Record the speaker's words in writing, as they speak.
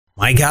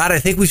My God, I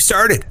think we've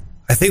started.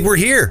 I think we're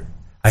here.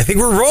 I think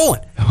we're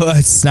rolling.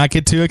 Let's not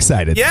get too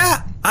excited.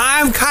 Yeah,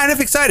 I'm kind of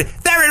excited.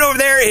 That right over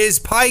there is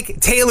Pike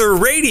Taylor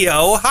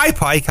Radio. Hi,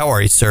 Pike. How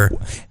are you, sir?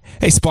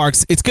 Hey,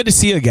 Sparks. It's good to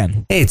see you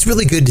again. Hey, it's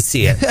really good to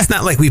see you. It's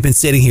not like we've been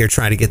sitting here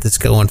trying to get this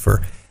going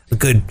for a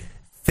good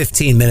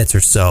 15 minutes or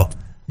so.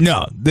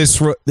 No, this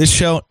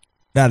show,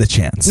 not a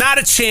chance. Not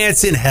a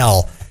chance in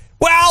hell.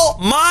 Well,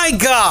 my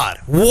God,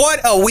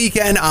 what a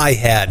weekend I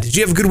had. Did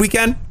you have a good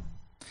weekend?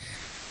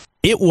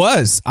 It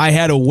was. I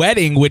had a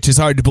wedding, which is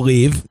hard to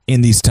believe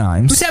in these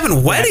times. Who's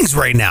having weddings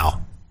right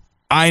now?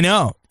 I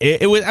know.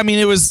 It was. I mean,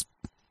 it was.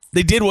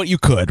 They did what you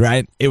could,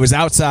 right? It was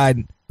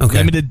outside,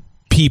 limited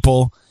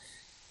people,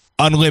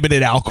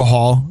 unlimited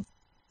alcohol,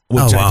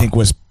 which I think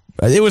was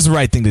the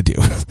right thing to do.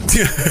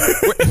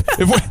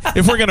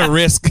 if we're gonna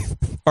risk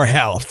our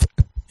health,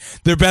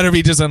 there better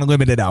be just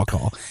unlimited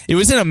alcohol. It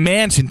was in a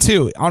mansion,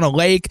 too, on a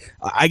lake.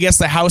 I guess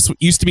the house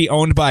used to be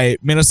owned by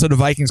Minnesota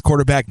Vikings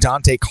quarterback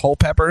Dante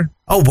Culpepper.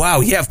 Oh,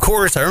 wow. Yeah, of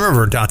course. I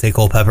remember Dante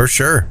Culpepper.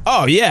 Sure.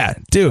 Oh, yeah.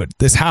 Dude,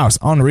 this house,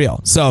 unreal.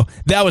 So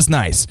that was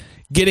nice.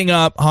 Getting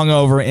up,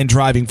 hungover, and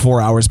driving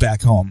 4 hours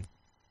back home.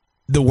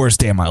 The worst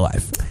day of my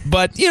life.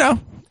 But,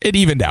 it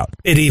evened out.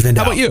 How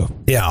about you?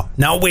 Yeah.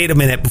 Now, wait a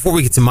minute. Before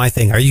we get to my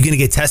thing, are you going to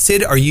get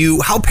tested?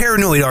 How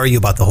paranoid are you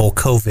about the whole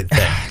COVID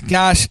thing?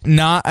 Gosh,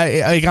 not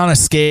like on a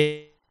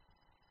scale.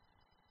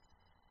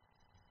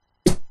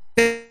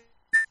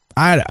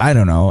 I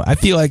don't know. I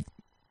feel like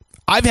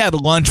I've had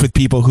lunch with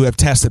people who have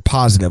tested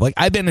positive. Like,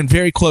 I've been in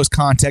very close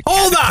contact.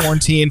 Hold on.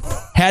 Quarantine,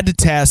 had to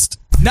test,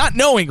 not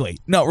knowingly.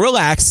 No,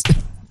 relax.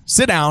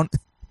 Sit down.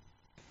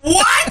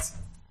 What?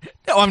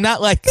 No, I'm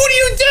not like. What are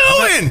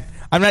you doing?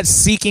 I'm not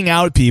seeking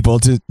out people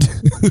to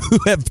who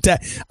have.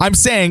 I'm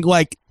saying,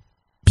 like,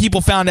 people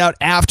found out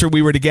after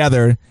we were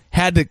together,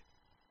 had to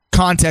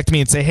contact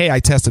me and say, "Hey, I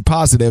tested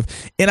positive,"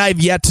 and I've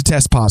yet to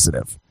test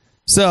positive.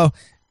 So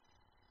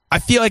I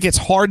feel like it's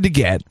hard to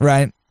get,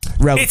 right?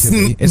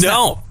 Relatively.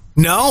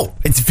 No.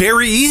 It's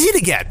very easy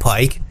to get,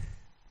 Pike.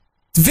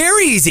 It's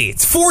very easy.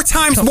 It's 4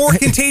 times more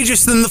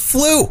contagious than the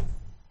flu.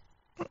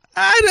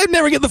 I'd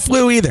never get the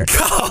flu either.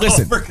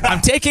 Listen, I'm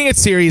taking it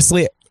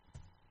seriously.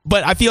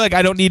 But I feel like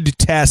I don't need to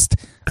test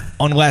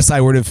unless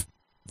I were to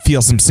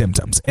feel some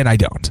symptoms, and I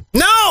don't.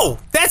 No,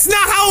 that's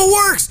not how it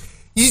works.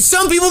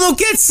 Some people don't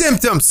get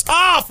symptoms.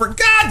 Oh, for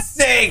God's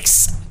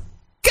sakes.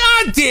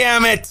 God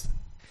damn it.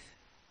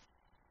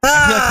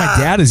 I feel like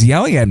my dad is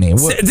yelling at me.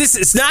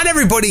 It's not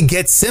everybody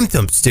gets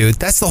symptoms, dude.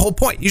 That's the whole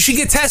point. You should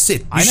get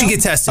tested. You should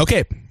get tested.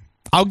 Okay,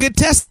 I'll get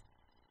tested.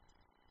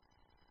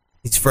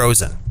 He's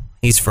frozen.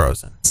 You're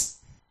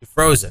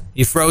frozen.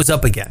 You froze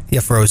up again.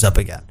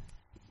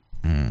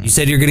 You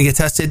said you're going to get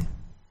tested?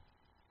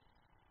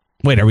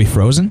 Wait, are we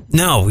frozen?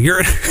 No, you're...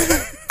 I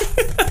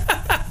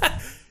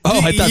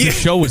thought the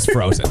show was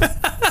frozen.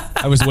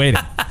 I was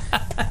waiting.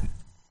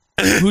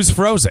 Who's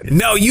frozen?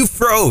 No, you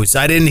froze.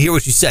 I didn't hear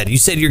what you said. You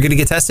said you're going to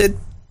get tested?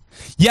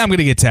 Yeah, I'm going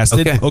to get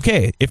tested.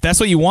 Okay. If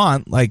that's what you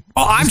want, like,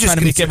 I'm just trying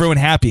to make everyone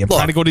happy. I'm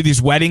trying to go to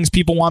these weddings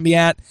people want me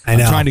at. I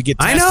know. I'm trying to get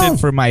tested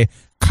for my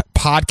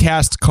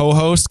podcast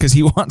co-host because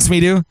he wants me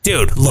to.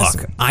 Dude,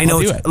 look, I know.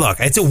 Look,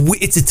 it's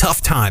a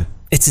tough time.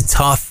 It's a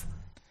tough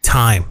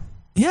time.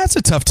 Yeah, it's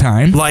a tough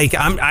time. Like,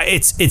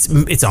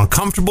 it's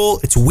uncomfortable.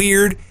 It's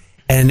weird.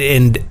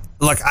 And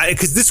like,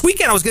 because this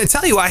weekend I was going to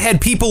tell you I had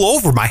people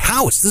over my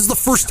house. This is the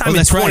first time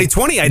in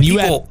 2020 I had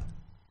people.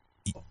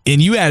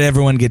 And you had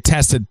everyone get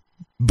tested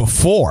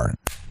before.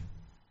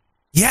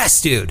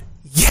 Yes, dude.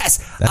 Yes.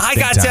 I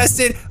got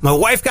tested. My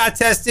wife got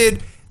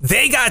tested.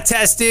 They got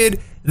tested.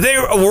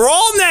 We're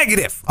all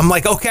negative. I'm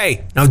like,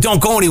 okay, now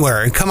don't go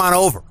anywhere and come on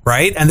over,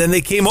 right? And then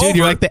they came over.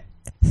 You're like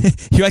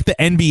the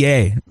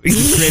NBA.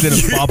 You created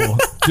a bubble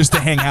just to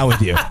hang out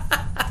with you.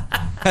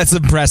 That's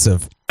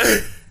impressive.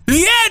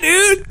 Yeah,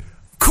 dude.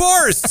 Of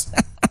course.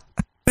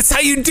 That's how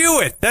you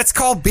do it. That's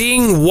called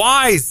being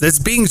wise. That's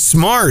being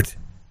smart.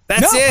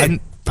 That's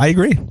it. I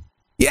agree.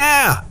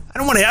 Yeah. I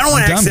don't want to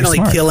accidentally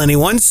kill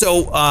anyone.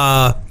 So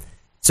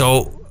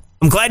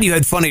I'm glad you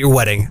had fun at your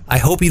wedding. I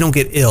hope you don't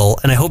get ill,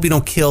 and I hope you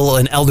don't kill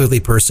an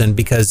elderly person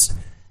because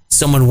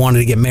someone wanted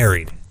to get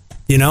married.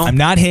 You know? I'm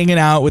not hanging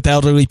out with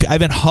elderly people. I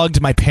haven't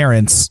hugged my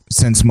parents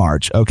since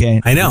March,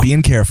 okay? I know. I'm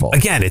being careful.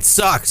 Again, it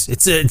sucks.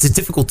 It's a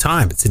difficult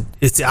time.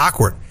 It's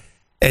awkward.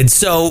 And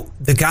so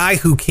the guy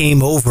who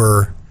came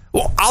over,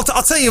 well, I'll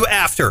tell you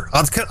after.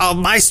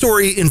 My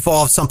story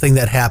involves something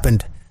that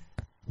happened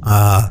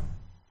over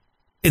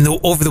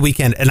the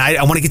weekend, and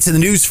I want to get to the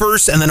news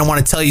first, and then I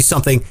want to tell you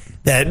something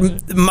that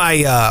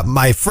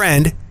my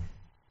friend,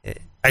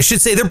 I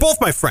should say they're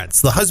both my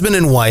friends, the husband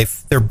and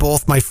wife. They're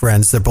both my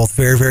friends. They're both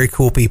very, very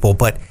cool people.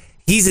 But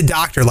he's a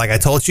doctor, like I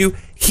told you.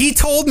 He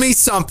told me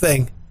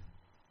something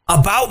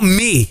about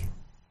me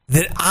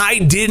that I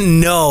didn't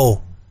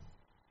know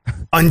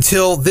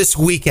until this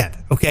weekend.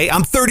 Okay,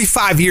 I'm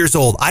 35 years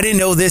old. I didn't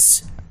know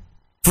this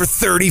for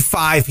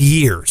 35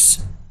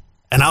 years.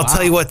 And I'll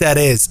tell you what that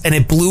is. And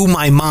it blew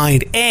my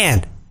mind,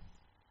 and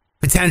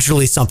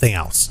potentially something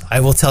else.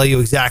 I will tell you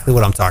exactly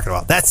what I'm talking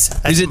about.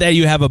 Is it that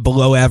you have a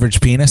below average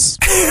penis?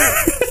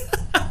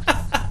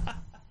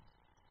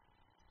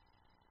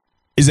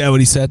 Is that what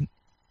he said?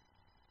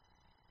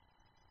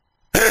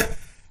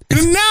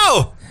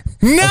 No.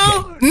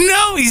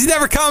 He's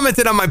never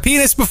commented on my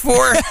penis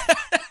before.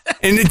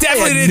 And it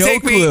definitely didn't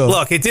take me.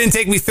 Look, it didn't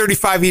take me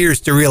 35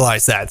 years to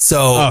realize that.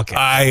 So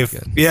I've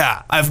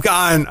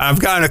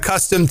gotten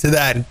accustomed to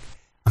that.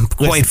 I'm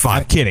quite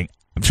fine. I'm kidding.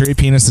 I'm sure your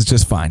penis is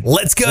just fine.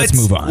 Let's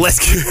move on. Let's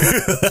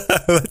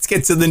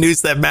get to the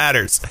news that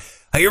matters.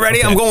 Are you ready?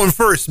 Okay. I'm going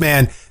first,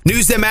 man.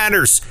 News that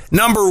matters.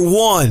 Number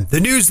one,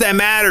 the news that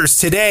matters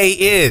today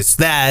is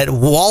that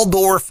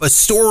Waldorf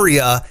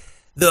Astoria,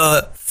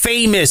 the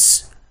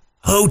famous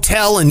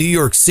hotel in New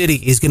York City,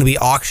 is going to be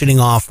auctioning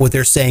off what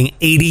they're saying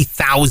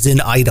 80,000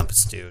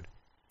 items, dude.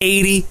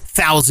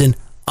 80,000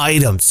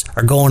 items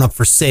are going up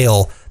for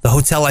sale. The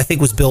hotel, I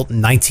think, was built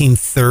in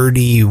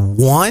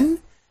 1931,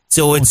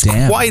 so it's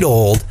quite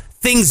old.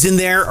 Things in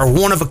there are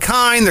one of a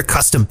kind. They're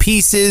custom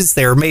pieces.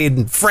 They're made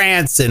in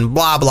France and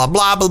blah, blah,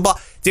 blah, blah, blah.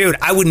 Dude,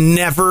 I would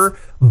never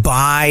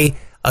buy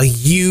a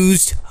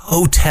used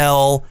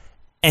hotel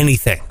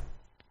anything.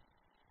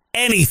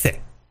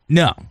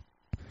 No.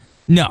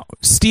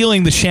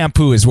 Stealing the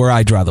shampoo is where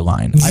I draw the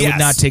line. Yes. I would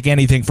not take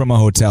anything from a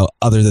hotel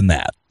other than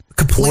that.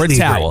 Completely. Or a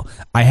towel. Agree.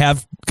 I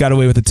have got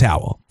away with a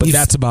towel, but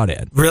that's about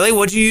it. Really?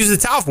 What'd you use the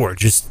towel for?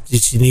 Just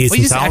you need some towels?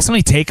 You just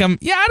accidentally take them.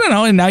 Yeah, I don't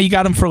know. And now you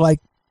got them for like,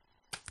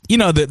 you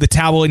know, the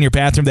towel in your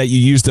bathroom that you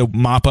use to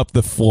mop up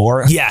the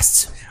floor?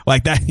 Yes.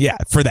 Like that? Yeah,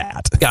 for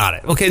that. Got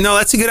it. Okay, no,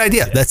 that's a good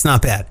idea. Yeah. That's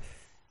not bad.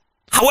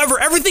 However,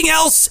 everything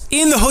else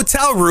in the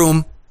hotel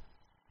room,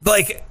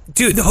 like,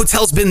 dude, the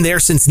hotel's been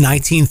there since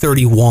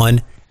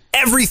 1931.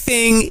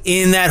 Everything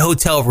in that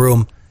hotel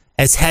room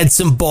has had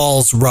some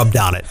balls rubbed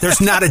on it.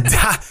 There's not a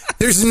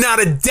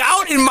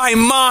doubt in my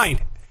mind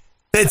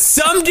that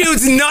some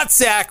dude's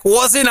nutsack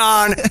wasn't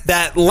on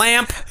that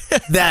lamp,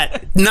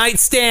 that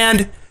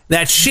nightstand,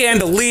 that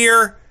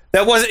chandelier,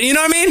 that wasn't, you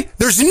know what I mean?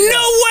 There's no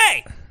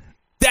way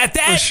that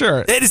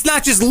it's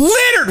not just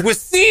littered with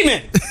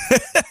semen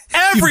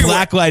everywhere. You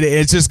blacklight it,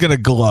 it's just going to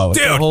glow.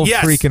 Dude, the whole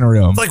freaking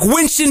room. Like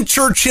Winston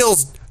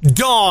Churchill's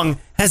dong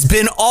has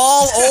been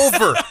all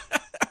over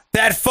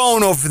that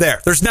phone over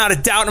there. There's not a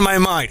doubt in my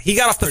mind. He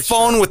got off the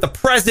phone with the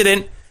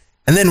president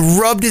and then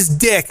rubbed his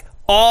dick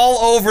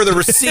all over the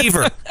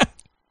receiver.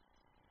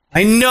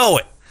 I know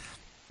it.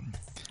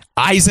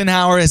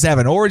 Eisenhower is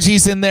having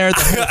orgies in there.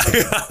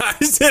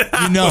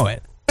 You know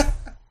it.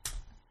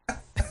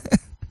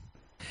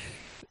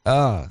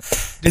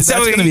 That's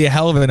going to be a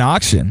hell of an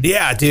auction.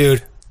 Yeah,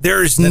 dude.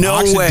 There's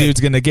no way.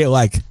 Dude's going to get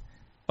like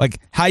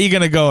how you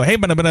going to go, hey,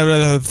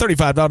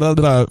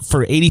 $35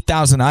 for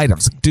 80,000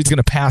 items. Dude's going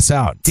to pass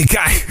out. The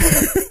guy.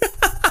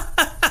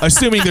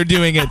 Assuming they're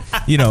doing it,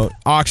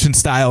 auction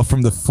style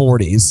from the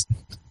 40s.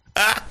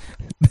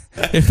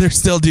 If they're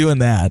still doing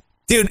that.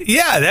 Dude,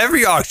 yeah,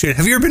 every auction.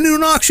 Have you ever been to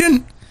an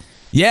auction?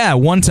 Yeah,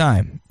 one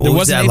time. There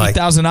wasn't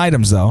 80,000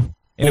 items, though.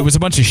 And it was a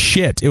bunch of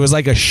shit. It was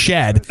like a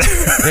shed.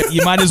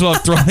 You might as well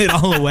have thrown it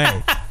all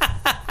away.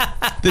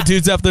 The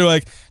dude's up there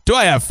like, do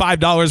I have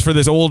 $5 for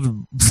this old,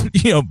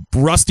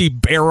 rusty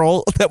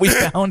barrel that we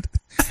found?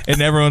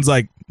 And everyone's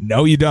like,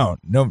 no, you don't.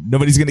 No,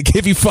 nobody's going to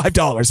give you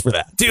 $5 for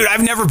that. Dude,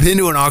 I've never been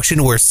to an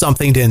auction where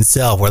something didn't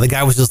sell, where the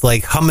guy was just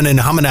like humming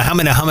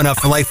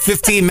for like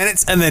 15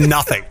 minutes and then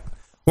nothing.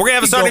 We're going to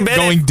have a starting bid.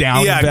 Going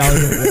down.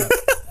 Yeah.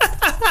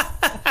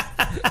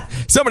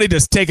 Somebody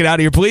just take it out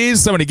of here,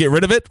 please. Somebody get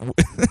rid of it.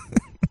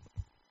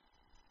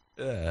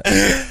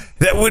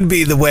 That would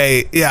be the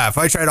way. Yeah, if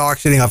I tried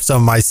auctioning off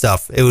some of my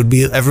stuff,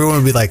 everyone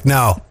would be like,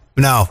 no.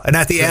 And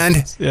at the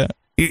end,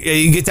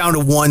 you get down to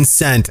 1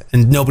 cent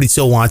and nobody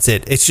still wants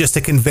it. It's just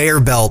a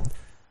conveyor belt,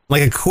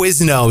 like a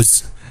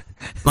Quiznos,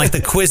 like the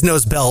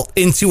Quiznos belt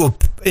into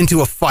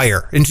a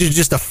fire, into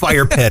just a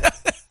fire pit.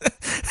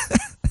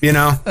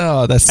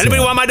 Oh, that's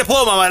anybody want my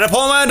diploma? My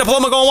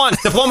diploma going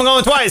once, diploma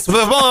going twice,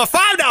 diploma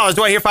 $5.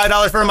 Do I hear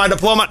 $5 for my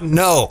diploma?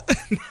 No.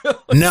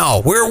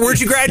 Where'd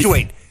you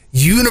graduate?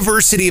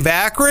 University of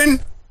Akron?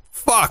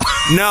 Fuck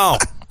no.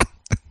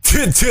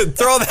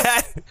 Throw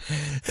that.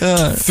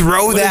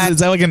 Throw that. Is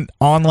that like an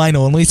online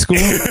only school?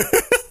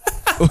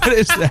 What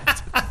is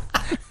that?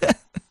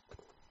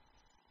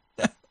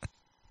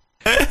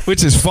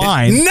 Which is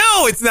fine.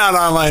 No, it's not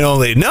online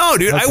only. No,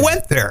 dude, okay. I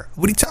went there.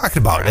 What are you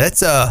talking about?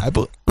 That's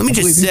let me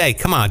just say,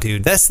 come on,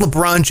 dude. That's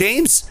LeBron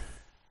James.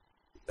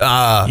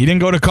 He didn't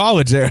go to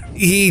college there.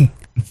 He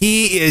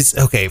is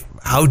okay.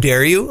 How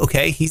dare you?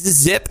 Okay, he's a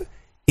zip.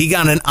 He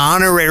got an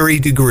honorary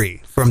degree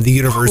from the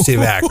University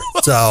of Akron.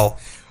 So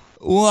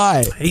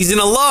why? He's an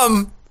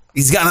alum.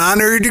 He's got an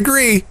honorary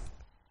degree.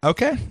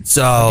 Okay.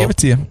 So I'll give it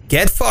to you.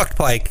 Get fucked,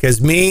 Pike,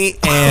 because me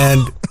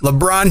and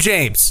LeBron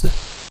James.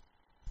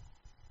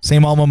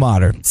 Same alma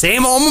mater.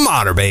 Same alma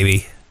mater,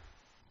 baby.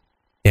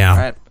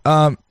 Yeah.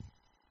 All right.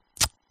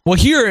 Well,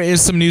 here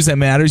is some news that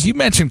matters. You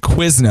mentioned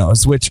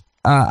Quiznos, which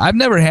I've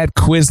never had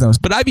Quiznos,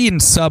 but I've eaten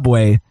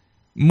Subway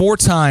more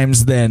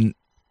times than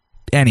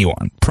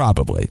anyone,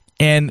 probably.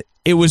 And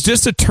it was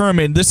just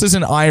determined, this is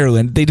in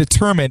Ireland, they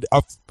determined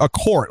a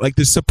court, like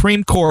the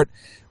Supreme Court,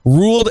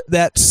 ruled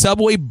that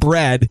Subway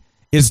bread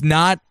is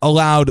not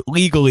allowed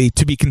legally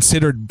to be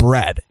considered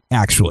bread,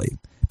 actually.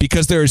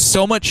 because there is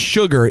so much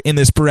sugar in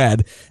this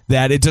bread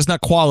that it does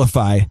not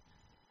qualify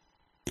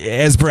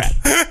as bread.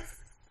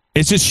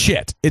 It's just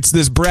shit. It's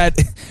this bread.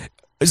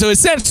 So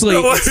essentially,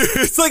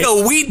 it's like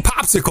a wheat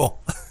popsicle.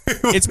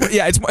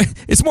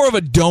 It's more of a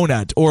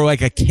donut or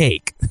like a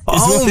cake.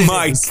 Oh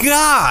my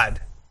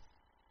God.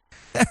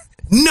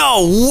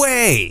 No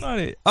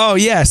way. Oh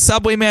yeah,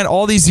 Subway, man,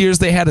 all these years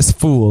they had us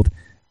fooled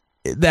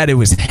that it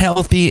was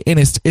healthy, and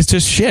it's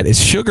just shit. It's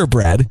sugar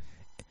bread.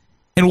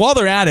 And while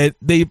they're at it,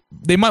 they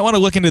might want to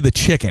look into the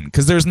chicken,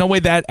 because there's no way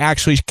that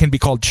actually can be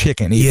called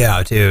chicken either.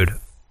 Yeah, dude.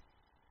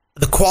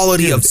 The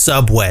quality of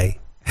Subway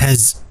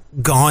has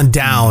gone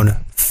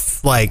down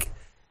like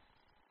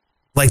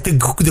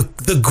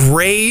the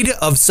grade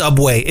of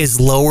Subway is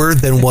lower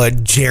than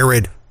what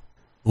Jared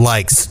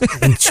likes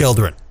in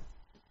children.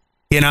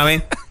 You know what I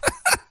mean?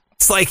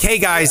 It's like, hey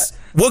guys,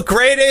 what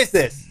grade is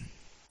this?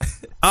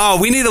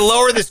 Oh, we need to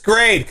lower this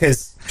grade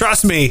because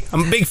trust me,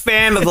 I'm a big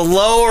fan of the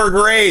lower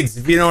grades,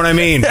 if you know what I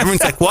mean.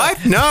 Everyone's like,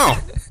 what? No,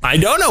 I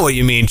don't know what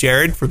you mean,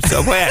 Jared from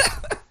Subway.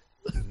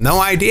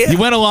 No idea. You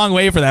went a long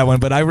way for that one,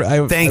 but I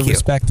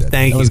respect it.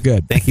 Thank you. That was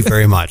good. Thank you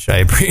very much. I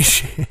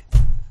appreciate it.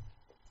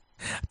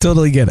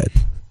 Totally get it.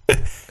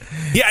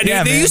 Yeah,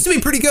 dude, they used to be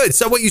pretty good.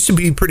 Subway used to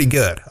be pretty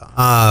good.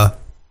 I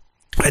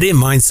didn't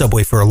mind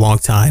Subway for a long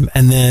time,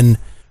 and then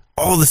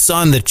all of a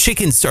sudden the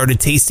chicken started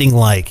tasting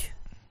like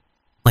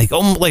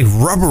almost like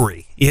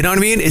rubbery. You know what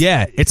I mean?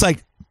 It's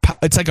like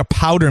a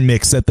powder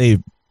mix that they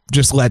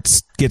just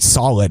let get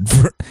solid.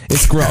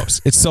 It's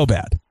gross. It's so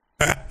bad.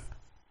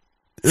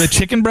 The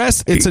chicken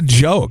breast, it's a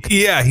joke.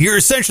 Yeah, you're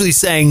essentially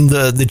saying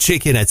the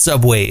chicken at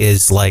Subway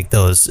is like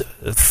those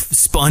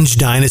sponge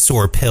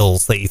dinosaur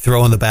pills that you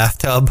throw in the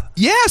bathtub.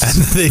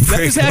 Yes,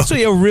 that is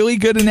actually a really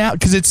good analogy,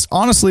 because it's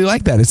honestly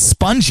like that. It's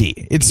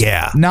spongy. It's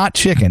not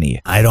chickeny.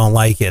 I don't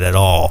like it at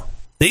all.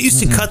 They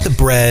used to cut the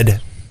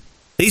bread.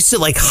 They used to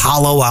like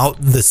hollow out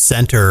the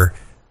center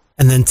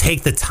and then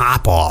take the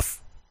top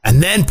off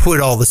and then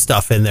put all the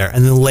stuff in there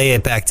and then lay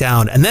it back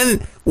down. And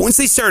then once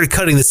they started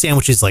cutting the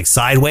sandwiches like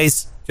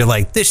sideways, you're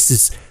like,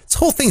 this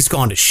whole thing's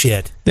gone to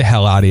shit. The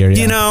hell out of here.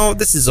 Yeah. You know,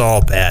 this is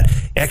all bad.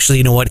 Actually,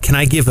 you know what? Can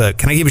I give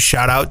a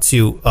shout out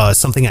to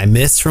something I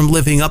miss from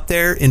living up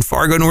there in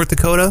Fargo, North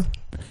Dakota?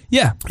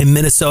 Yeah. In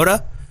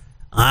Minnesota?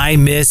 I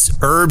miss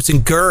Herbs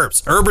and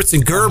Gerbs. Herberts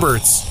and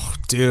Gerberts. Oh,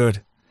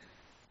 dude.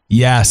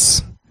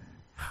 Yes.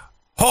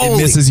 Holy.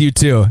 It misses you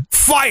too.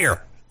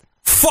 Fire.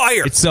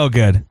 It's so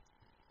good.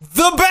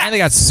 The best. And they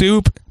got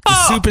soup.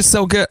 The soup is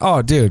so good.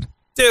 Oh, dude.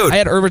 Dude, I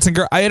had Herberts and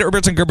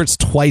Gerberts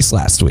twice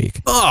last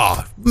week.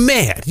 Oh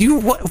man,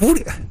 you're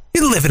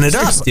living it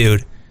up,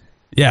 dude.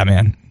 Yeah,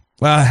 man.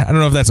 Well, I don't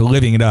know if that's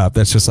living it up.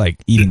 That's just like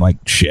eating like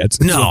shit.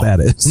 That's what that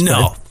is.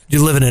 No,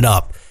 you're living it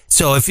up.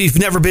 So if you've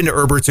never been to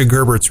Herberts or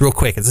Gerberts, real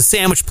quick, it's a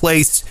sandwich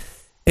place.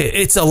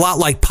 It's a lot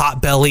like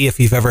Potbelly, if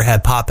you've ever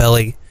had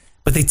Potbelly,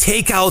 but they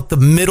take out the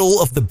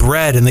middle of the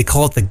bread and they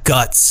call it the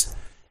guts.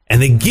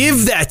 And they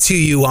give that to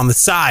you on the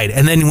side.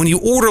 And then when you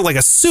order like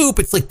a soup,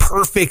 it's like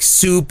perfect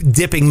soup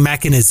dipping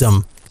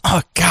mechanism.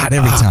 Oh, God,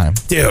 every time.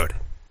 Dude.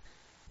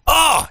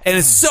 Oh, and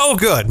it's so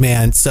good,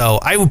 man. So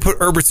I would put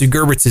Herberts and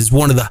Gerberts as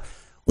one of the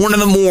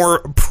more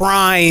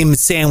prime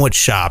sandwich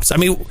shops. I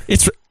mean,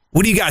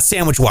 what do you got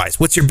sandwich-wise?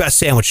 What's your best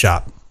sandwich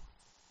shop?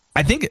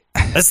 I think...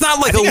 It's not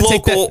like a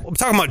local... I'm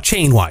talking about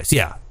chain-wise,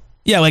 yeah.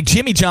 Yeah, like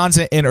Jimmy John's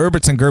and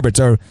Herberts and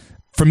Gerberts are,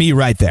 for me,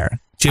 right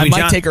there. I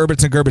might take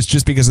Herberts and Gerberts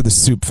just because of the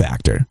soup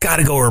factor.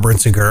 Gotta go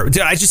Herberts and Gerberts.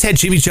 Dude, I just had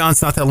Jimmy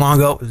John's not that long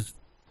ago. It was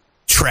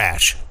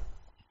trash.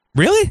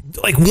 Really?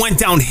 Like went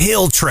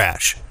downhill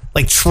trash.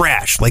 Like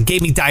trash. Like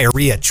gave me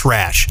diarrhea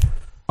trash.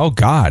 Oh,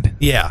 God.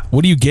 Yeah.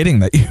 What are you getting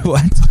that you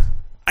want?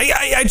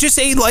 I just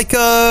ate like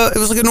it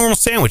was like a normal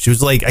sandwich. It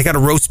was like I got a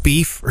roast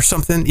beef or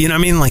something. You know what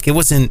I mean? Like it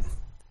wasn't,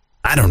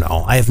 I don't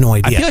know. I have no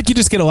idea. I feel like you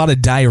just get a lot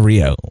of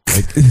diarrhea.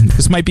 Like,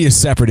 this might be a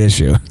separate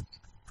issue.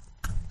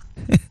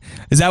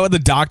 Is that what the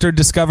doctor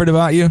discovered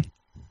about you?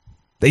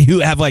 That you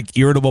have like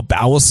irritable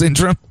bowel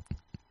syndrome?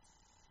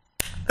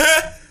 No,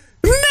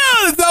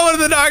 that's not what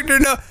the doctor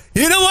knows.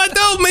 You know what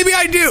though? Maybe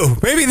I do.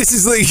 Maybe this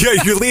is like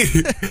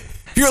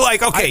you're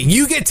like, okay,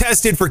 you get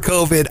tested for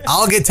COVID.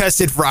 I'll get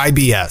tested for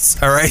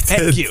IBS. All right.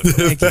 Thank you.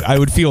 I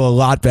would feel a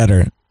lot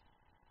better.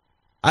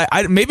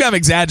 I maybe I'm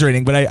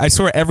exaggerating, but I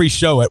swear every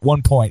show at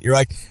one point you're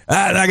like,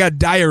 I got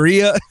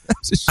diarrhea.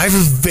 I have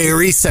a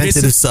very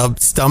sensitive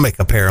stomach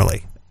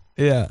apparently.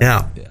 Yeah.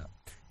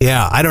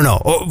 I don't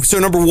know. Oh, so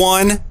number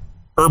 1,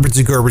 Herberts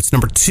and Gerberts.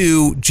 Number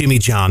 2, Jimmy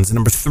John's.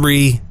 Number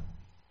 3.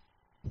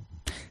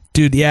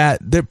 Dude, yeah,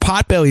 the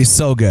Potbelly is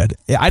so good.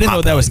 I didn't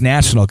know that was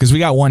national because we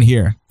got one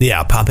here.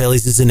 Yeah,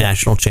 Potbelly's is a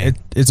national chain.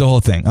 It's a whole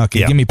thing.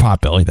 Okay, give me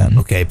Potbelly then.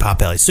 Okay,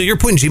 Potbelly. So you're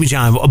putting Jimmy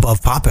John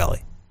above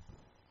Potbelly.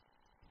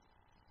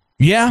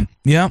 Yeah.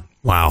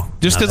 Wow.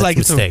 Just because like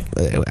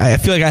I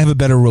feel like I have a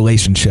better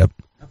relationship.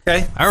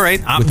 Okay. All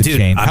right. With the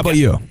chain. How about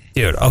you?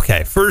 Dude,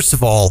 okay. First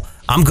of all,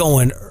 I'm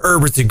going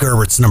Herberts and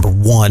Gerberts number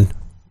 1.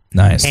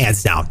 Nice.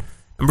 Hands down.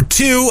 Number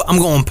 2, I'm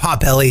going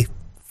Potbelly.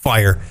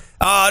 Fire.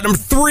 Number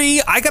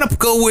 3, I gotta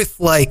go with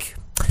like,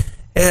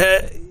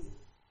 I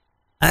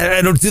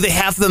I don't. Do they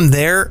have them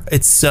there?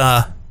 It's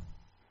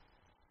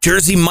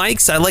Jersey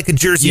Mike's. I like a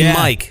Jersey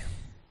Mike.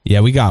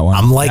 Yeah, we got one.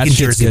 I'm liking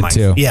Jersey Mike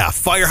too. Yeah,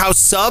 Firehouse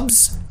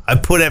Subs. I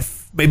put at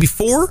maybe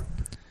 4.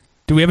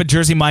 Do we have a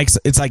Jersey Mike's?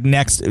 It's like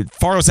next.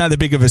 Fargo's not that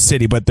big of a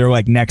city, but they're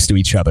like next to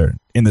each other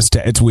in the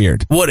state. It's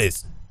weird. What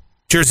is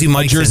Jersey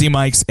Mike's? Jersey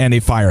Mike's and a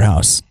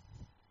Firehouse.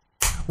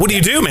 What do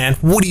you do, man?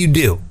 What do you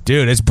do?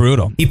 Dude, it's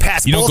brutal. You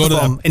pass both of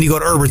them and you go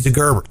to Herbert's to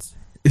Gerbert's.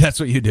 That's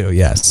what you do,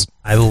 yes.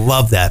 I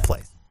love that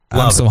place.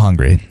 I'm so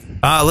hungry.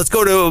 Let's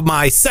go to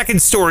my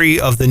second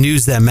story of the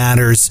news that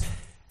matters.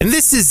 And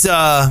this is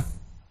a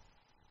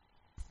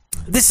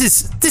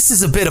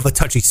bit of a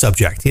touchy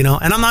subject, you know,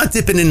 and I'm not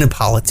dipping into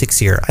politics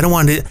here. I don't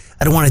want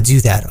to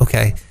do that,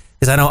 okay?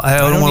 Because I don't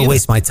want to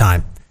waste my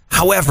time.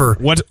 However,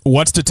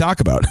 what's to talk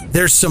about?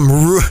 There's some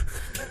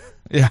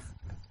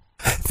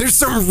There's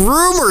some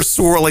rumors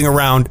swirling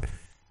around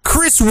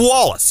Chris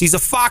Wallace. He's a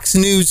Fox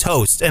News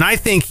host, and I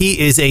think he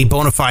is a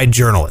bona fide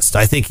journalist.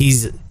 I think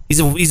he's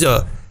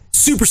a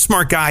super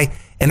smart guy,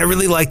 and I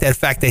really like that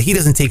fact that he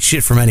doesn't take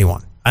shit from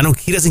anyone.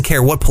 He doesn't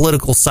care what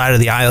political side of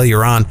the aisle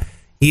you're on.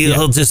 He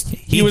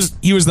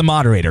was the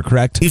moderator,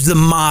 correct? He was the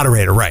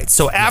moderator, right?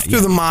 So after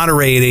the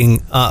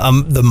moderating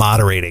of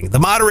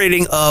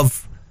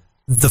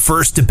the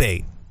first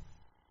debate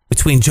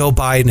between Joe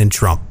Biden and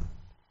Trump,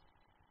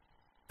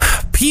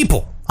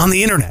 people on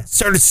the internet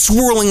started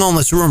swirling all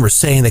this rumors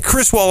saying that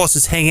Chris Wallace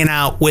is hanging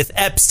out with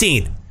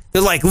Epstein.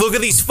 They're like, look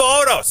at these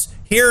photos.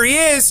 Here he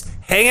is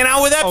hanging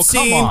out with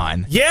Epstein. Oh, come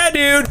on. Yeah,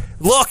 dude.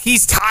 Look,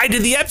 he's tied to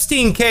the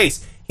Epstein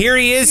case. Here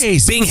he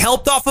is being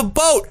helped off a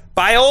boat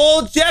by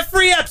old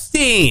Jeffrey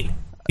Epstein.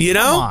 You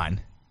know? Come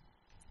on.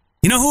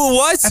 You know who it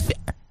was?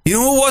 You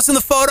know who it was in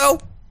the photo?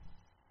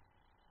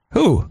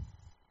 Who?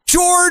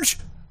 George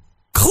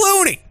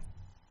Clooney.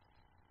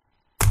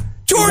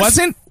 George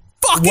wasn't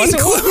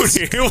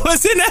Clooney. It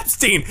wasn't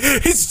Epstein.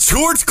 It's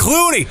George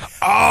Clooney.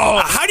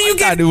 Oh, how do you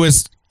get? It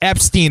was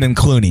Epstein and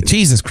Clooney.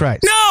 Jesus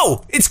Christ.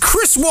 No, it's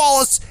Chris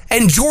Wallace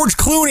and George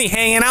Clooney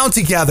hanging out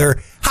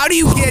together. How do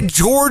you get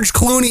George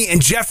Clooney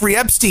and Jeffrey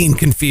Epstein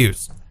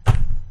confused?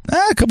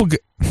 A couple.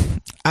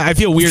 I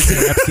feel weird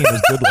because Epstein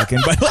was good looking,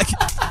 but like,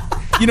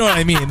 you know what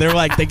I mean. They're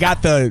like they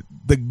got the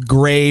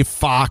gray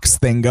fox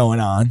thing going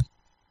on.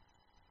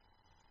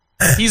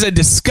 He's a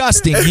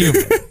disgusting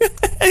human.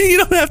 You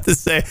don't have to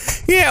say,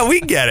 yeah, we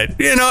get it.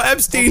 You know,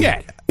 Epstein,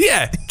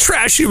 yeah,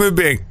 trash human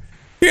being.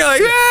 You're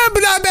like, yeah, but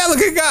not a bad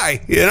looking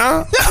guy, you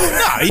know?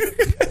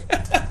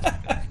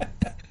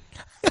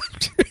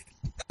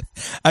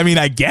 I mean,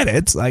 I get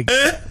it. Like,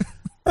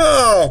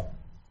 how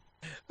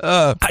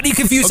do you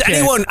confuse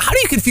anyone? How do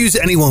you confuse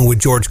anyone with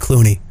George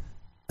Clooney?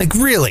 Like,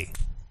 really?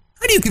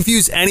 How do you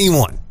confuse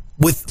anyone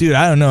with? Dude,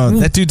 I don't know.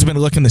 That dude's been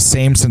looking the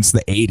same since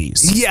the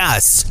 80s.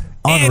 Yes.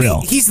 Unreal.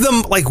 And he's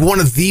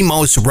one of the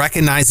most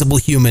recognizable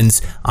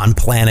humans on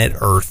planet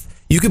Earth.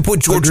 You could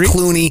put George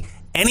Clooney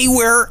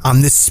anywhere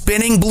on this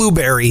spinning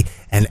blueberry,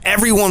 and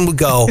everyone would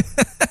go,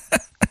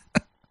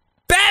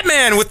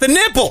 Batman with the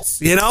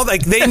nipples. You know,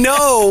 like they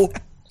know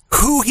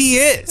who he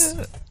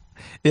is.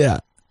 Yeah.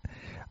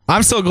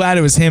 I'm so glad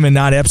it was him and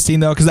not Epstein,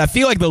 though, because I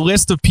feel like the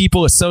list of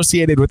people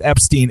associated with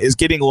Epstein is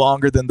getting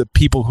longer than the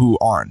people who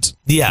aren't.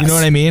 Yes. You know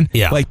what I mean?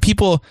 Yeah. Like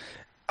people,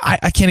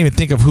 I can't even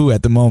think of who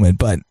at the moment,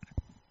 but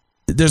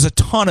there's a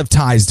ton of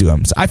ties to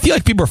him. So I feel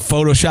like people are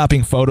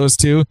photoshopping photos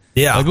too.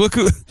 Yeah. Like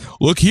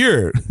look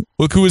here.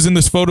 Look who was in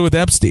this photo with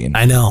Epstein.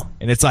 I know.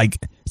 And it's like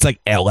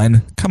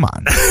Ellen. Come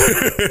on.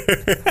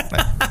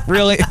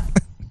 Really?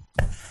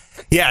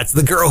 Yeah, it's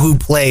the girl who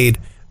played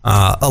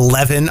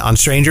 11 on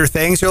Stranger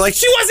Things. You're like,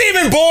 she wasn't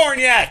even born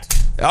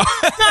yet. Not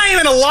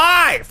even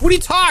alive. What are you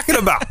talking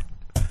about?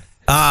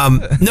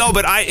 No,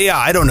 but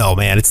I don't know,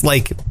 man. It's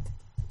like,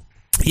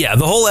 yeah,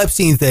 the whole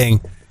Epstein thing.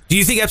 Do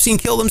you think Epstein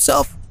killed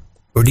himself?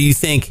 Or do you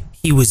think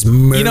he was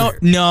murdered? You know,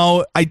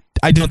 no, I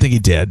don't think he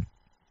did.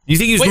 You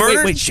think he was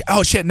murdered? Wait.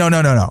 Oh, shit. No.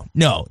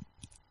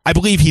 I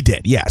believe he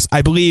did. Yes.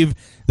 I believe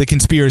the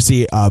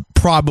conspiracy,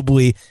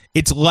 probably,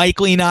 it's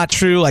likely not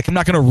true. Like, I'm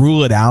not going to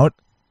rule it out.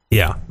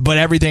 Yeah. But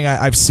everything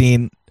I've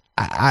seen,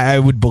 I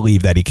would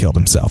believe that he killed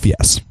himself.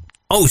 Yes.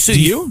 Oh, so do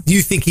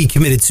you think he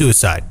committed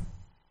suicide?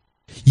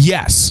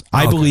 Yes,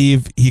 I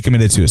believe he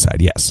committed suicide.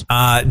 Yes,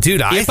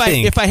 dude.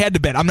 If I had to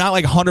bet, I'm not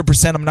like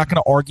 100%. I'm not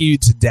going to argue you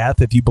to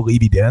death if you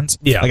believe he didn't.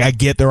 Yeah, like I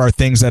get there are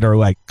things that are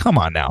like, come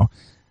on now.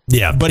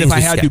 Yeah, but if I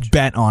had to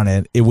bet on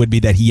it, it would be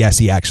that he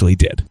actually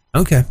did.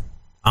 Okay,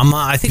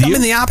 I think I'm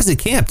in the opposite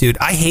camp, dude.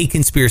 I hate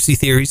conspiracy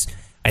theories.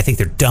 I think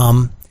they're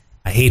dumb.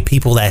 I hate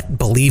people that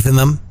believe in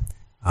them.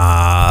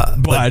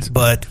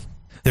 But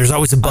there's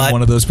always a but. I'm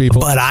one of those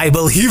people. But I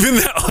believe in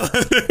them.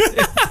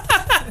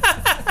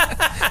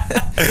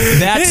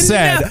 That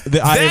said,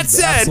 I'm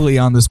absolutely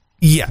on this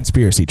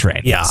conspiracy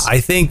train. Yeah, yes.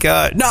 I think,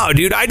 no,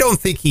 dude, I don't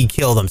think he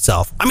killed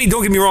himself. I mean,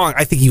 don't get me wrong.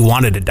 I think he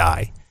wanted to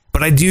die.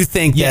 But I do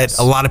think that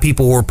a lot of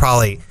people were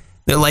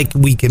they're like,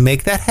 we can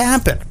make that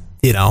happen,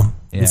 you know,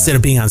 instead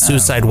of being on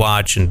suicide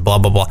watch and blah,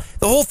 blah, blah.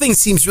 The whole thing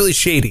seems really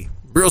shady,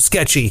 real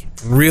sketchy,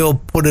 real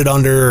put it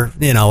under,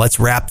 you know, let's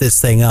wrap this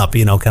thing up,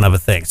 you know, kind of a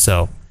thing.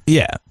 So,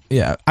 yeah.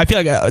 Yeah, I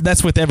feel like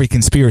that's with every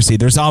conspiracy.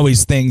 There's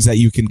always things that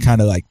you can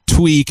kind of like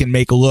tweak and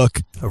make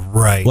look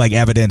right, like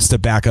evidence to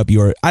back up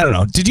your. I don't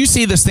know. Did you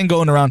see this thing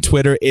going around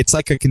Twitter? It's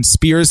like a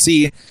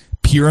conspiracy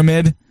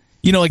pyramid.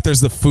 You know, like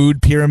there's the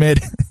food pyramid.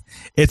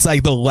 It's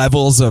like the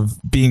levels of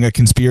being a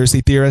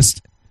conspiracy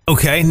theorist.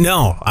 Okay,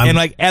 no, and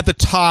like at the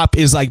top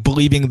is like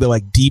believing the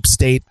like deep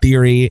state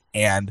theory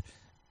and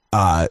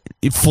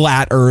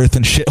flat Earth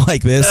and shit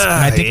like this. And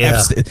I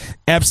think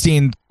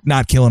Epstein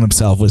not killing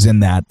himself was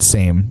in that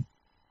same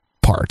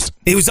part.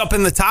 He was up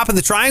in the top of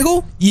the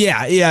triangle?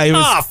 Yeah. It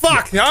was, oh,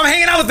 fuck. I'm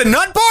hanging out with the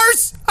nut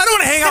bars? I don't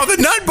want to hang out with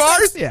the nut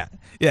bars.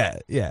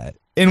 Yeah.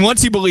 And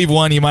once you believe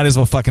one, you might as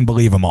well fucking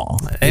believe them all.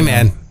 Hey,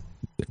 man.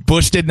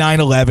 Bush did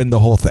 9/11, the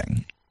whole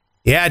thing.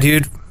 Yeah,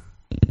 dude.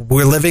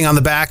 We're living on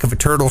the back of a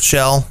turtle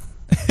shell,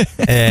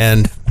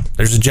 and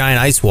there's a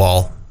giant ice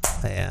wall,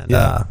 and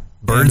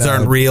birds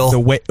aren't real.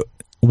 The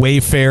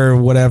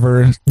Wayfair,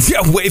 whatever.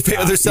 Yeah,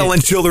 Wayfair. They're selling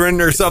children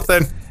or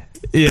something.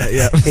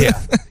 Yeah.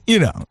 You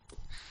know.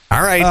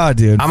 All right. Oh,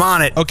 dude. I'm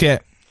on it. Okay.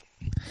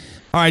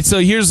 All right. So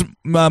here's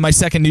my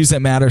second News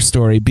That Matters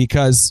story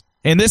because,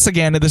 and this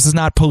is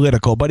not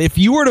political, but if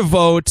you were to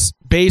vote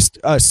based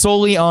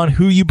solely on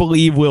who you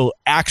believe will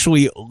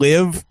actually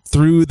live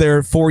through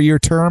their 4-year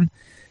term,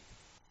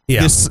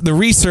 the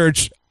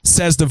research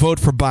says to vote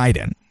for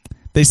Biden.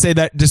 They say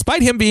that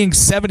despite him being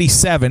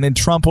 77 and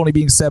Trump only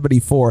being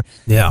 74,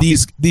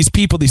 these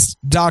people, these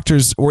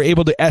doctors were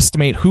able to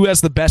estimate who has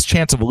the best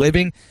chance of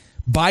living.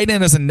 Biden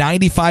has a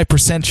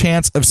 95%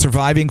 chance of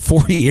surviving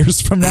 40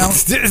 years from now.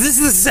 This is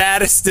the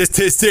saddest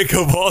statistic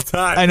of all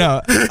time. I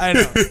know.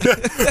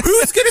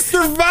 Who's going to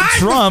survive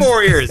Trump, for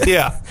 4 years?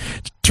 Yeah.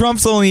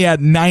 Trump's only at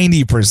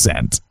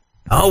 90%.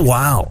 Oh,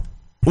 wow.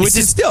 Which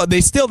is still,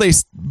 they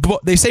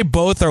say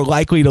both are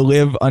likely to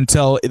live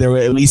until they're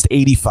at least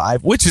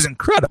 85, which is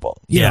incredible.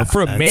 You know,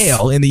 for a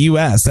male in the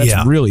U.S.,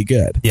 that's really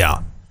good.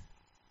 Yeah.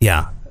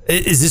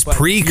 Is this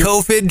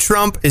pre-COVID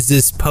Trump? Is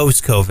this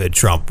post-COVID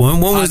Trump? When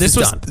was this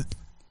done?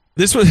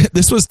 This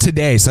was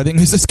today, so I think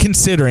this is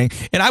considering.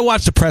 And I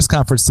watched a press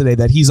conference today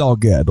that he's all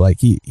good. Like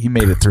he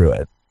made it through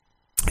it.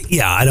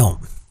 Yeah, I don't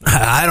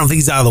think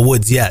he's out of the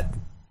woods yet.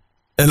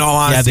 In all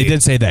honesty. Yeah, they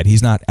did say that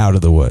he's not out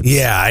of the woods.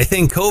 Yeah, I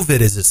think COVID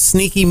is a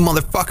sneaky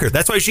motherfucker.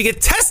 That's why you should get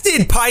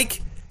tested,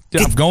 Pike.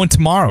 Dude, I'm going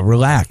tomorrow.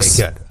 Relax.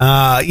 Okay,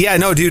 good. Yeah,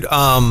 no, dude.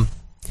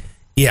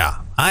 Yeah,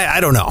 I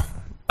don't know.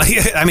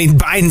 I mean,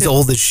 Biden's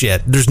old as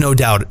shit. There's no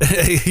doubt.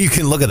 You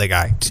can look at the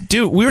guy.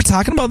 Dude, we were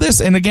talking about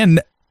this, and again,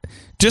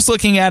 just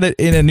looking at it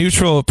in a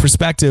neutral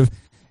perspective,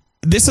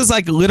 this is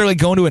like literally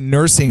going to a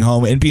nursing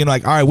home and being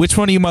like, all right, which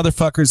one of you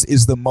motherfuckers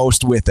is the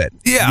most with it?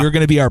 Yeah. You're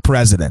going to be our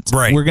president.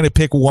 Right. We're going to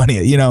pick one of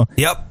you,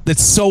 Yep.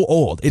 That's so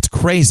old. It's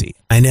crazy.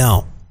 I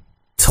know.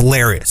 It's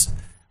hilarious.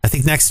 I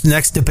think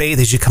next debate,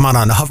 they should come out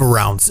on hover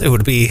rounds. It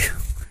would be...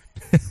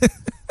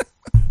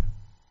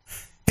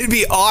 It'd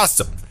be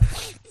awesome.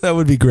 That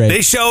would be great.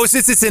 They show,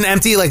 since it's an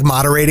empty like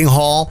moderating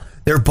hall,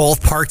 they're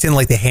both parked in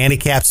like the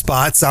handicap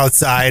spots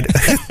outside.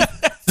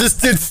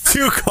 Just did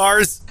 2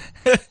 cars.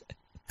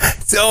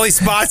 It's the only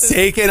spots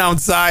taken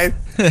outside.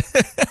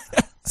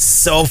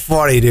 So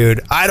funny,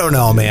 dude. I don't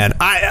know, man.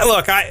 I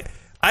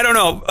don't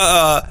know.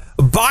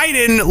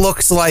 Biden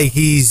looks like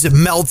he's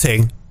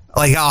melting,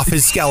 like off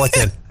his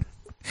skeleton.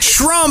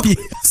 Trump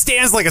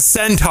stands like a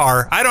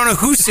centaur. I don't know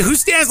who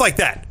stands like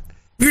that. Have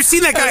you ever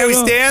seen that guy who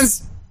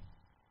stands?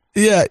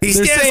 Yeah, he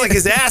stands like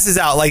his ass is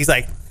out, like he's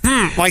like,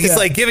 like he's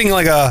like giving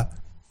like a,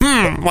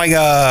 like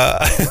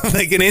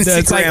an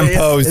Instagram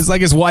pose. It's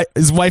like his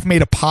wife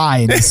made a pie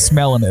and he's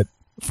smelling it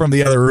from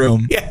the other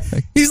room. Yeah,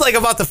 he's like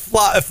about to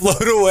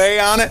float away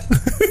on it.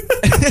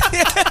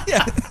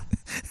 Yeah.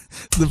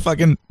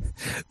 The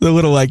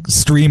little like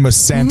stream of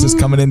scent is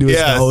coming into his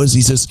nose.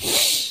 He's just,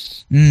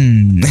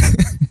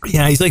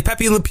 Yeah, he's like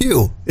Pepe Le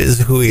Pew is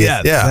who he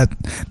is. Yeah,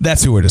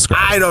 that's who we're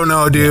describing. I don't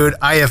know, dude.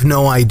 I have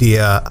no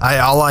idea.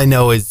 All I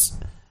know is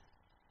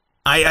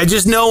I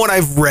just know what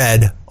I've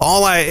read.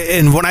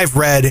 What I've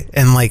read,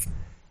 and like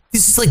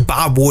this is like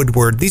Bob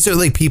Woodward. These are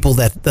like people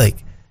that like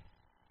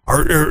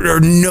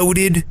are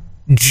noted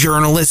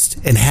journalists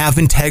and have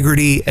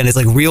integrity, and it's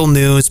like real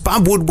news.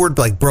 Bob Woodward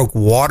like broke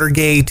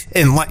Watergate,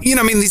 and like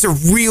I mean, these are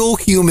real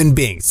human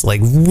beings, like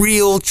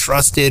real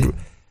trusted.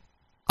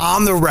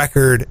 On the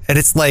record, and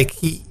it's like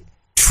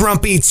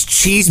Trump eats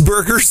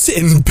cheeseburgers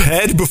in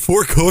bed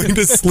before going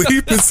to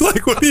sleep. It's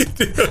like, what do you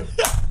do?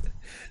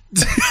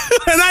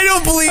 And I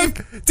don't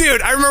believe,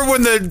 dude, I remember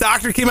when the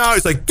doctor came out,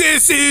 he's like,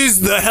 this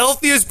is the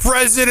healthiest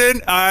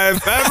president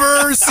I've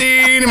ever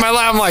seen in my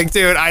life. I'm like,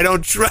 dude, I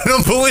don't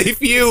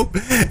believe you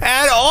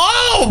at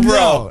all, bro.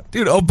 No,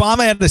 dude,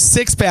 Obama had a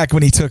 6-pack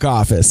when he took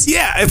office.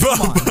 Yeah,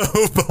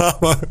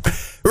 Obama.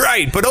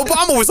 Right, but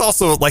Obama was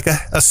also like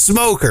a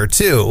smoker,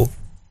 too.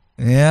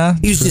 Yeah,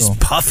 he's just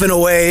puffing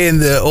away in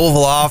the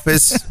Oval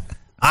Office.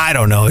 I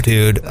don't know,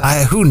 dude.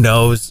 Who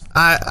knows?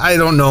 I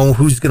don't know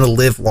who's going to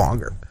live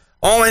longer.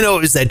 All I know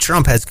is that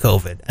Trump has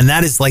COVID, and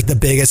that is like the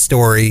biggest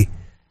story.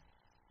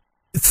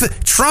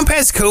 Trump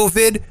has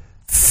COVID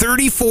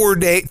 34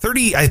 days,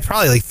 30,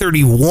 probably like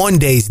 31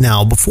 days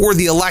now before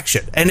the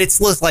election. And it's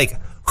like,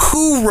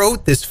 who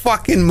wrote this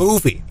fucking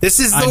movie? This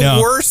is the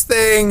worst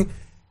thing.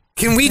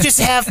 Can we just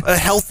have a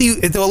healthy,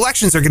 the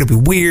elections are going to be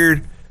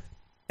weird.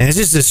 And it's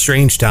just a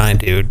strange time,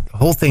 dude. The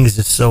whole thing is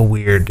just so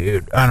weird,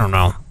 dude. I don't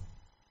know.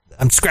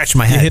 I'm scratching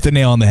my head. You hit the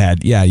nail on the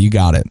head. Yeah, you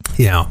got it.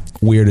 Yeah.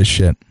 Weird as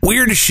shit.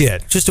 Weird as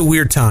shit. Just a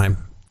weird time.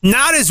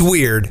 Not as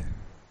weird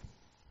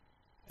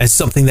as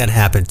something that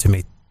happened to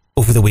me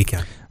over the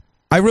weekend.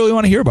 I really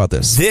want to hear about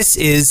this. This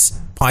is,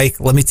 Pike,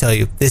 let me tell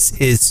you, this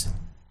is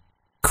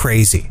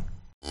crazy.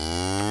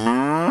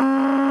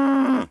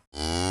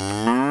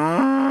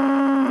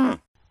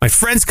 My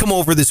friends come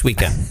over this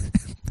weekend.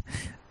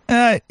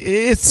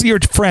 It's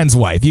your friend's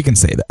wife. You can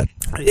say that.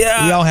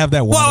 Yeah. We all have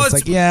that one. Well, it's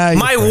like, yeah.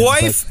 My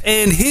wife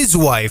and his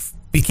wife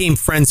became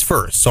friends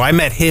first. So I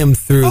met him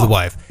through the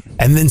wife.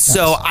 And then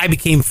so I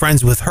became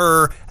friends with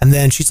her. And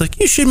then she's like,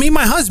 you should meet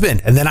my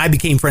husband. And then I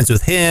became friends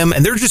with him.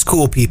 And they're just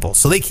cool people.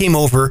 So they came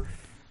over.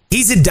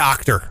 He's a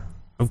doctor.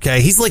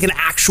 Okay. He's like an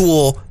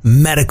actual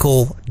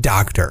medical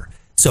doctor.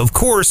 So, of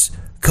course,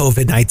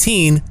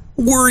 COVID-19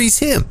 worries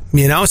him,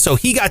 you know? So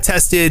he got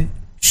tested.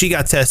 She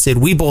got tested.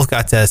 We both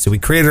got tested. We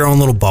created our own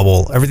little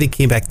bubble. Everything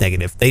came back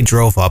negative. They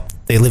drove up.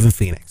 They live in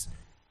Phoenix.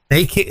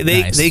 They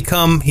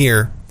come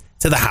here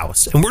to the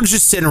house, and we're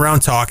just sitting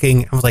around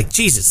talking. I was like,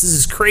 Jesus, this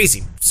is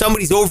crazy.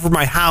 Somebody's over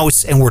my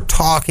house, and we're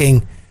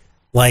talking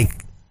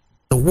like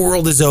the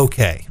world is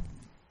okay.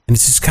 And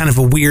it's just kind of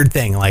a weird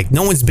thing. Like,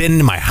 no one's been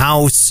in my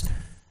house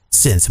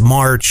since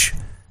March.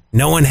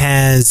 No one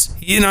has.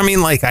 You know what I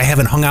mean? Like, I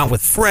haven't hung out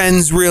with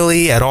friends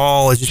really at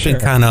all. It's just been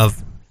kind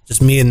of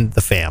just me and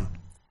the fam.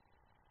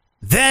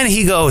 Then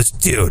he goes,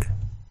 dude,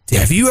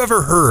 have you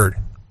ever heard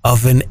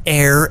of an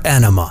air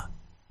enema?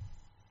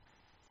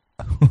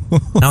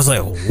 And I was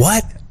like,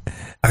 what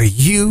are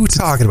you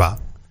talking about?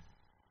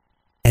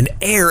 An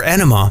air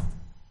enema?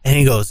 And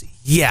he goes,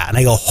 yeah. And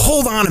I go,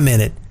 hold on a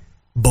minute.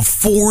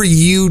 Before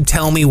you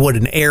tell me what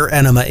an air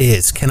enema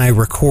is, can I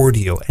record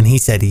you? And he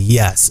said,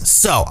 yes.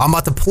 So I'm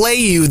about to play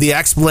you the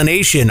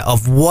explanation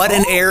of what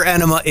an air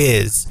enema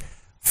is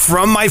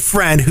from my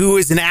friend who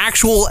is an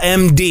actual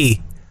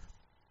MD.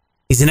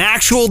 He's an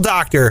actual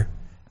doctor.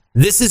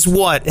 This is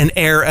what an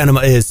air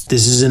enema is.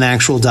 This is an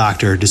actual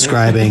doctor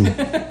describing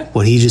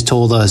what he just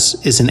told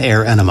us is an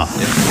air enema.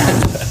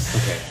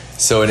 Okay.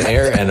 So an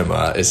air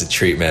enema is a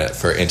treatment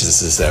for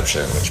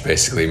intussusception, which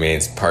basically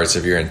means parts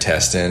of your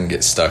intestine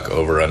get stuck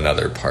over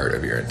another part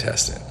of your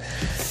intestine.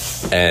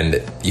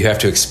 And you have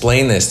to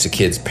explain this to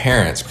kids'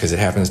 parents because it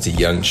happens to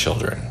young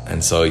children.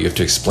 And so you have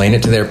to explain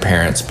it to their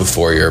parents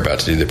before you're about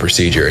to do the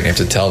procedure. And you have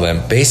to tell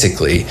them,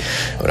 basically,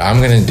 what I'm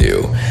going to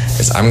do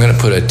is I'm going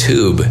to put a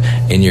tube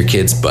in your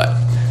kid's butt.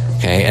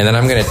 Okay, and then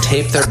I'm going to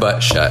tape their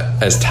butt shut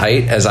as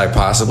tight as I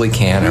possibly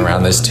can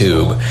around this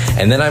tube.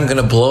 And then I'm going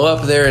to blow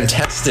up their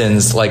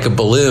intestines like a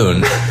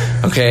balloon.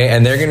 Okay,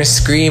 and they're going to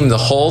scream the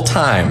whole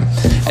time.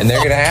 And they're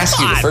going to ask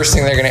you, the first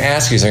thing they're going to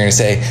ask you is they're going to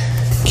say,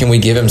 can we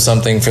give him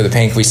something for the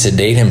pain? Can we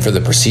sedate him for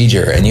the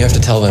procedure? And you have to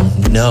tell them,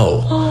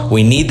 no.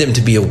 We need them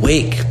to be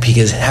awake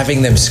because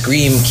having them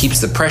scream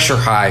keeps the pressure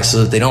high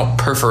so that they don't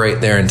perforate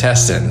their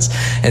intestines.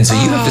 And so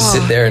you have to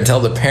sit there and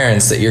tell the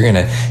parents that you're going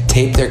to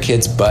tape their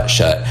kid's butt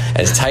shut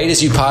as tight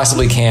as you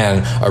possibly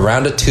can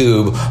around a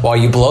tube while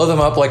you blow them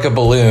up like a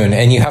balloon.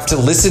 And you have to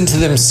listen to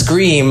them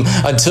scream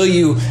until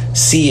you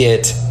see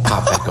it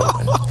pop back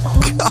open.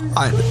 Oh,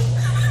 God.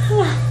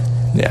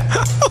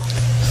 Yeah.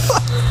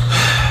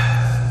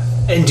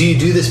 And do you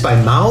do this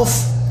by mouth?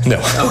 No.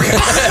 Okay.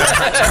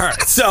 All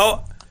right.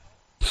 So,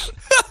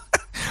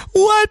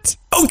 what?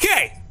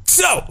 Okay.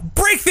 So,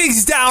 break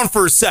things down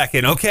for a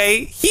second,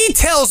 okay? He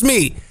tells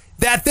me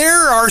that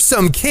there are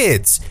some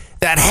kids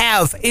that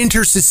have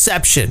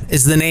intersusception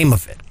is the name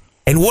of it.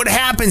 And what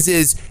happens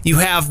is you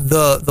have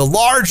the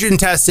large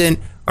intestine,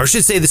 or I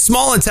should say the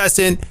small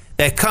intestine,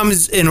 that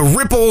comes and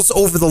ripples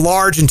over the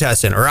large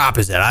intestine, or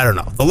opposite, I don't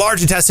know. The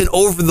large intestine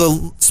over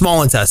the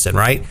small intestine,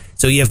 right?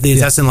 So you have the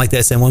intestine like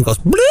this, and one goes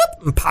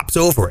bloop and pops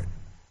over it.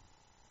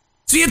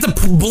 So you have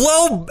to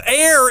blow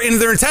air into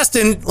their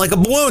intestine like a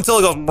balloon until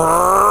it goes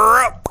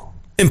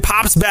and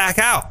pops back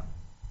out.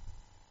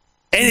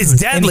 And it's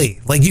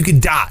deadly. Like you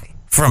could die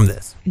from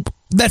this.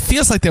 That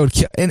feels like that would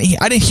kill. And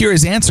I didn't hear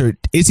his answer.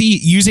 Is he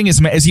using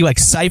his? Is he like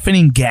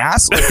siphoning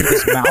gas with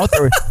his mouth?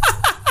 Or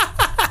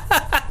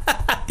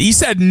he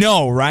said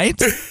no, right?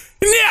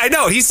 Yeah, I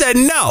know. He said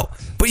no,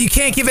 but you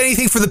can't give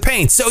anything for the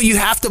pain. So you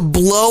have to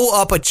blow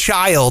up a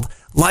child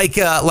like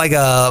a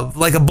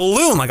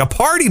balloon, like a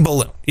party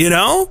balloon. You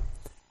know?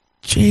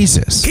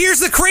 Jesus. Here's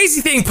the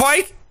crazy thing,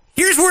 Pike.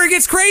 Here's where it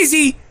gets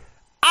crazy.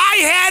 I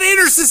had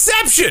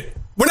intersusception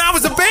when I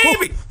was a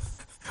baby.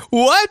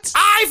 What?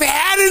 I've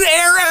had an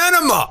air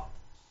enema.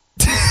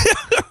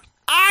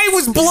 I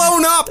was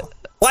blown up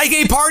like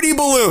a party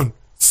balloon.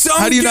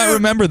 How do you not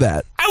remember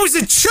that? I was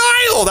a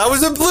child. I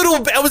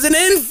was an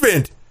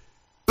infant.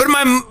 But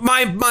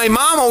my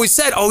mom always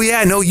said, "Oh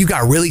yeah, no, you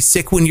got really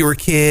sick when you were a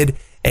kid,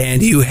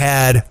 and you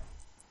had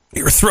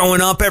You were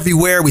throwing up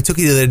everywhere. We took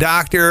you to the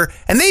doctor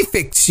and they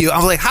fixed you. I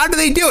was like, how do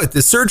they do it?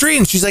 The surgery?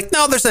 And she's like,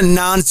 no, there's a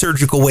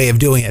non-surgical way of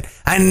doing it.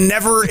 I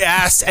never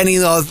asked any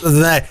of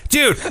that.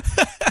 Dude,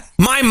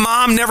 my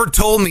mom never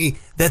told me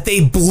that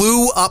they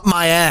blew up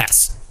my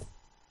ass.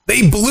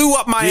 They blew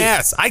up my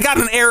ass. I got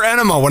an air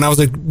enema when I was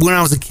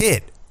a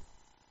kid.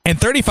 And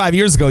 35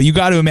 years ago, you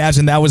got to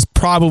imagine that was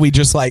probably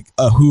just like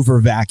a Hoover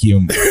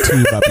vacuum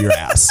tube up your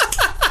ass.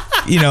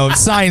 You know,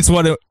 science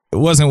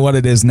wasn't what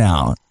it is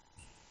now.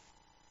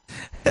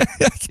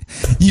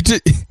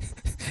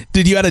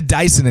 Did you had a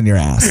Dyson in your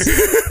ass?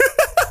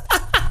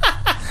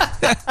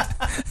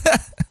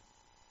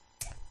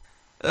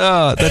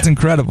 Oh, that's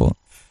incredible.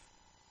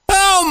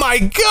 Oh my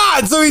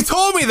God. So he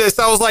told me this.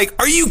 I was like,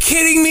 are you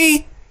kidding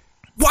me?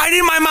 Why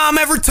didn't my mom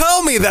ever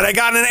tell me that I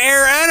got an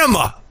air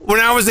enema when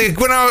I was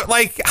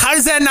like, how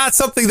is that not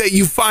something that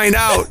you find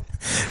out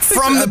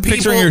from the people?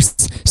 Picturing her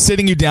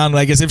sitting you down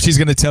like as if she's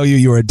going to tell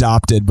you were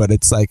adopted, but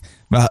it's like,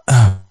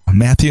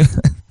 Matthew,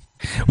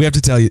 we have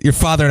to tell you, your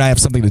father and I have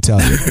something to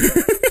tell you.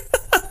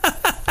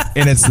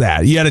 And it's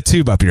that. You had a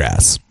tube up your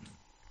ass.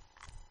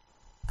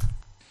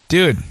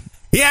 Dude.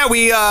 Yeah,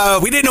 we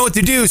didn't know what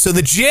to do, so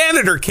the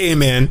janitor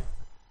came in,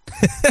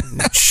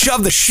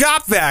 shoved the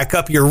shop vac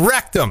up your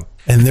rectum,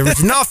 and there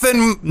was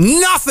nothing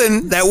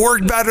that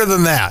worked better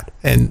than that.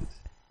 And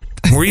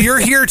you're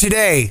here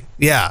today,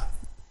 yeah,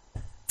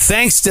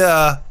 thanks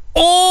to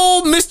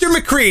old Mr.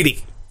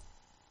 McCready,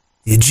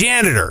 the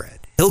janitor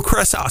at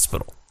Hillcrest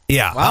Hospital.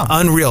 Yeah, wow.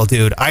 Unreal,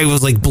 dude. I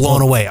was like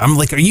blown away. I'm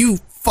like, are you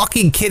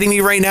fucking kidding me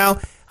right now?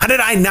 How did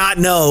I not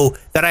know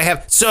that I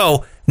have?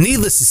 So,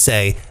 needless to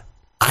say,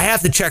 I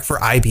have to check for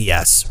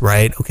IBS,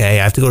 right?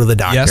 Okay, I have to go to the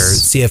doctor,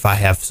 see if I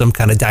have some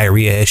kind of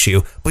diarrhea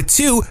issue. But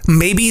 2,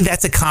 maybe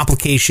that's a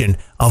complication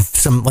of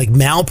some like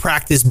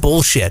malpractice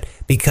bullshit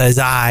because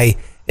my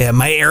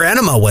air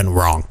enema went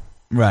wrong.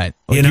 Right.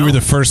 You were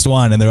the first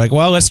one, and they're like,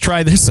 well, let's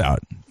try this out.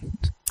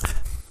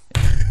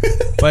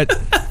 But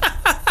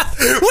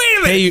wait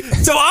a minute.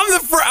 So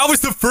I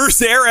was the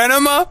first air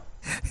enema?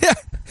 Yeah.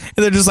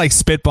 And they're just like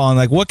spitballing,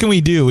 like, what can we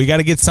do? We got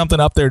to get something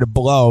up there to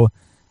blow.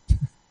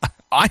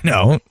 I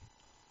know.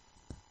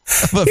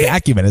 A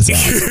vacuum in his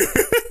ass.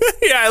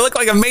 Yeah, I look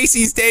like a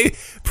Macy's Day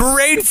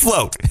parade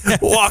float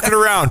walking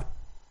around.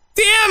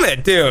 Damn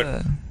it,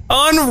 dude.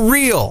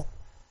 Unreal.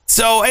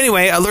 So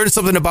anyway, I learned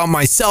something about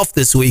myself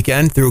this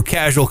weekend through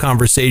casual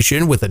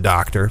conversation with a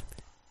doctor.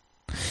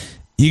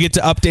 You get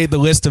to update the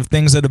list of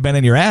things that have been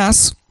in your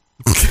ass.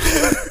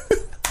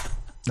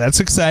 That's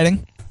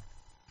exciting.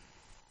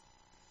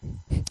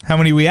 How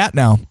many are we at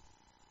now?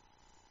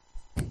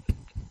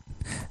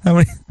 How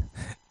many?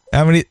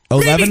 11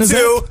 maybe is 2.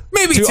 it?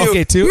 Maybe 2.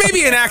 Okay, 2.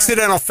 Maybe an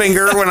accidental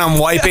finger when I'm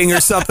wiping or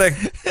something.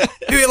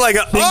 Maybe like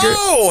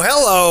oh,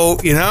 hello,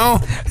 you know?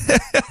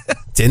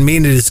 Didn't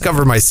mean to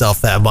discover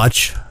myself that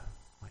much.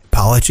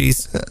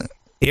 Apologies.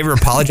 You ever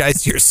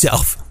apologize to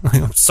yourself?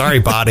 I'm sorry,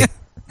 body.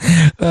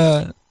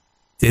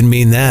 Didn't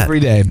mean that. Every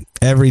day.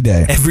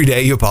 Every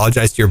day you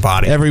apologize to your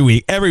body. Every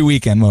week. Every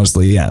weekend,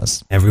 mostly,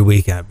 yes. Every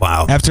weekend.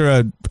 Wow. After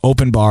an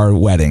open bar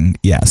wedding,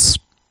 yes.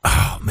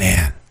 Oh,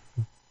 man.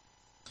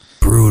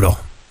 Brutal.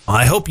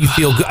 I hope you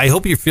feel good. I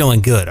hope you're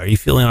feeling good. Are you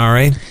feeling all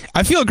right?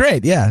 I feel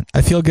great. Yeah,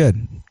 I feel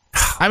good.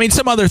 I mean,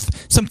 some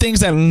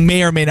things that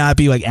may or may not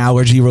be like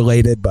allergy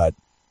related, but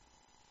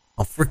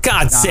for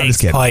God's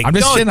sake, Pike, I'm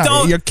just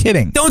kidding. You're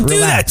kidding. Don't do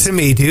that to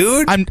me,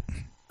 dude. I'm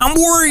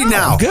worried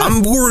now. Good.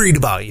 I'm worried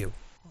about you.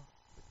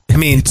 I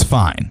mean, it's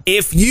fine.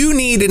 If you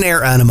need an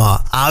air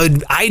enema,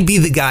 I'd be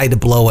the guy to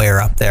blow air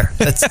up there.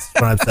 That's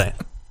what I'm saying.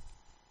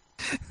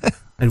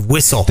 I'd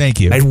whistle. Thank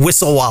you. I'd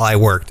whistle while I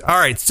worked. All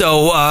right.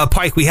 So,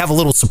 Pike, we have a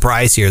little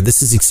surprise here.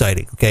 This is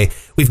exciting. Okay.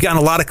 We've gotten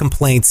a lot of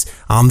complaints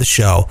on the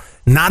show,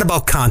 not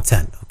about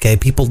content. Okay.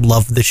 People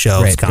love the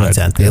show's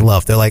content. They're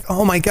like,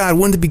 oh my God,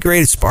 wouldn't it be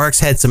great if Sparks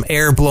had some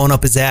air blown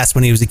up his ass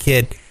when he was a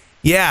kid?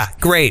 Yeah.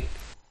 Great.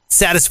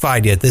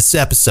 Satisfied you this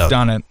episode.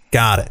 Done it.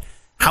 Got it.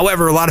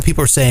 However, a lot of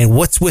people are saying,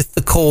 what's with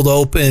the cold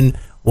open?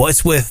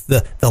 What's with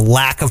the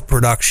lack of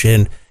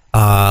production?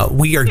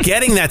 We are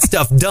getting that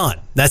stuff done.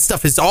 That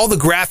stuff is all the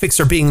graphics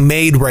are being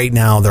made right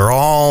now. They're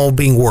all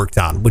being worked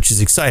on, which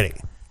is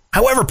exciting.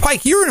 However,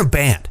 Pike, you're in a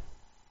band.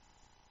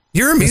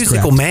 You're a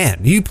musical man.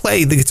 You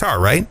play the guitar,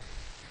 right?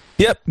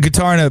 Yep.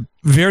 Guitar in a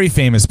very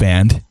famous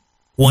band.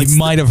 You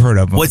might have heard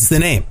of them. What's the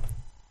name?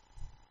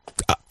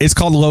 It's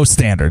called Low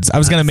Standards. I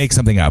was going to make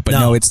something up, but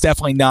no, it's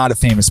definitely not a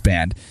famous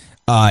band.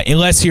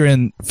 Unless you're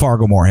in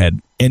Fargo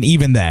Moorhead. And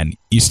even then,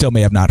 you still may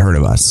have not heard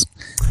of us.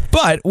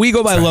 But we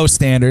go by Low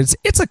Standards.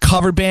 It's a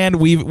cover band.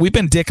 We've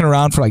been dicking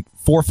around for like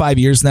 4 or 5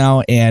 years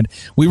now, and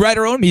we write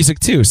our own music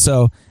too.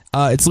 So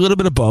it's a little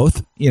bit of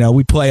both. You know,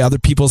 we play other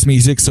people's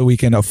music so we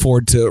can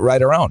afford to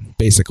write our own,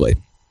 basically.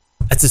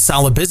 That's a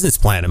solid business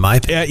plan, in my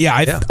opinion.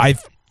 I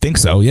think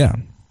so, yeah.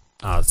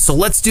 So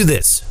let's do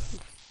this.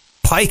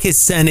 Pike has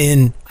sent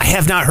in, I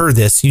have not heard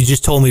this. You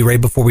just told me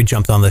right before we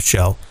jumped on the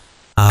show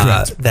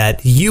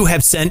that you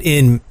have sent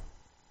in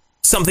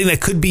something that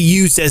could be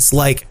used as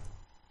like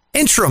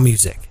intro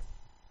music.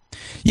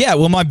 Yeah,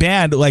 well, my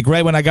band, like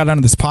right when I got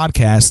onto this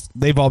podcast,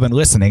 they've all been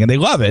listening and they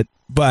love it.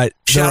 But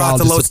shout out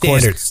to Low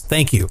Standards.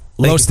 Thank you.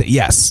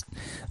 Yes,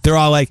 they're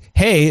all like,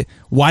 "Hey,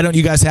 why don't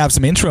you guys have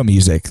some intro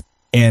music?"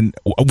 And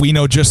we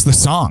know just the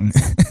song.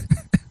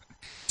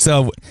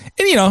 So,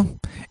 and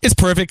it's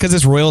perfect because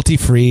it's royalty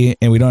free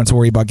and we don't have to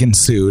worry about getting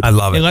sued. I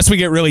love it. Unless we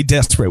get really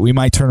desperate, we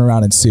might turn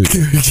around and sue.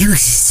 you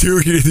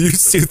sue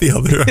the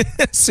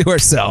other. Sue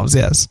ourselves.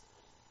 Yes.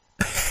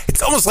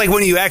 It's almost like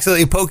when you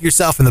accidentally poke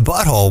yourself in the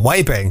butthole,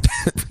 wiping.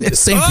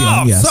 Same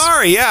feeling, yes.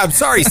 Sorry. Yeah, I'm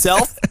sorry,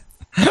 self.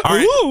 All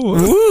right.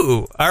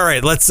 Woo. All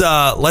right, let's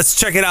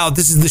check it out.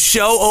 This is the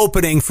show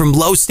opening from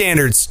Low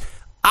Standards.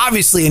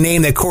 Obviously a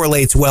name that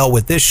correlates well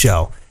with this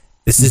show.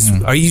 This is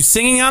Are you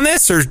singing on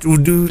this or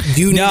do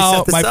you need to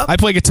set this up? I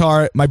play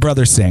guitar. My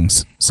brother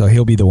sings, so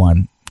he'll be the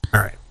one. All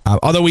right.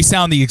 Although we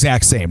sound the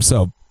exact same,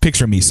 so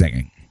picture me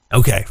singing.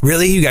 Okay.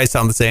 Really? You guys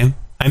sound the same?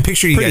 I'm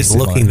picturing you guys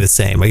similar. Looking the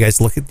same. Do you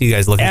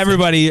guys look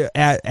Everybody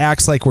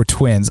acts like we're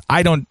twins.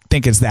 I don't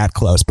think it's that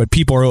close, but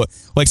people are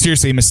like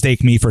seriously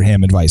mistake me for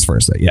him and vice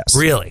versa. Yes.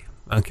 Really?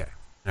 Okay.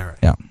 All right.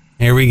 Yeah.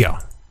 Here we go.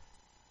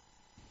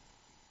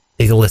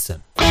 Take a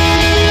listen.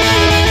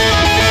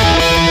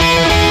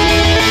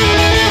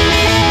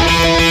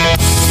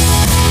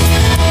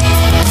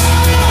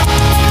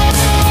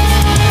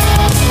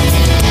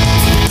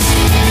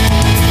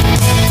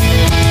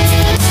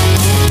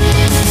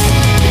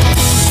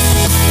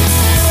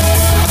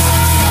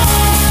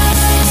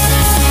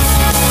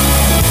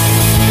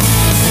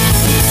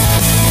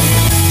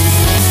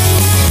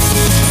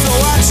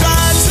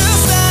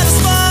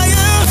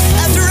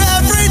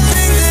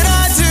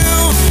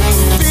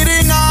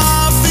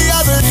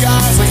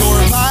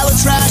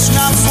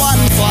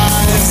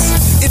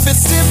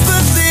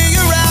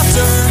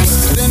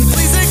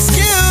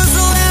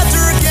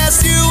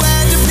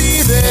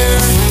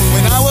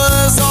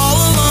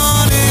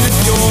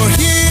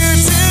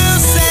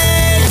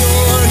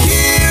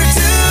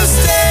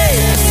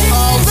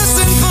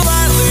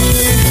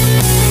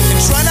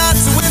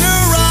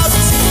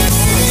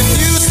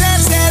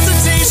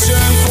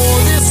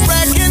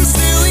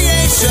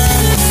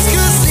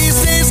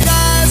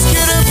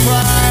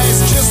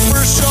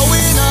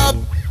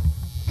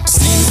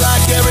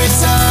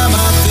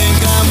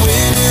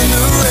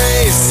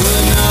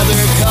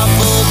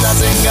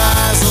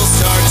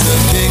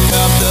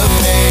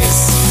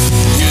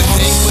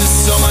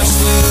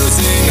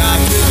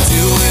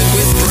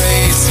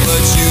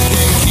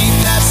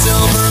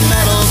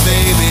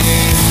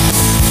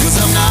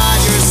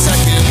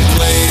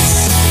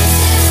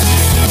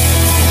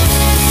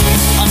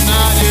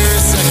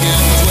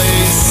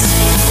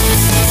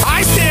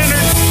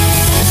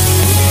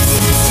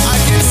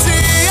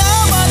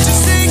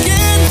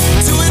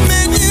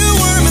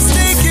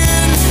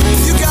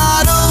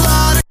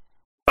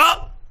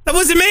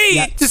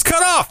 Just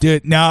cut off.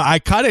 Dude, no, I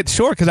cut it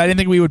short because I didn't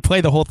think we would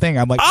play the whole thing.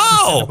 I'm like,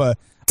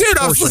 dude,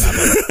 I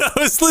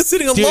was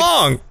listening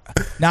along.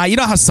 Now, you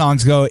know how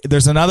songs go.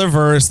 There's another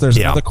verse, there's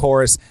another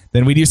chorus,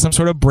 then we do some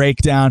sort of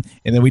breakdown,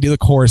 and then we do the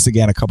chorus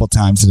again a couple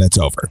times, and it's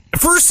over.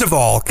 First of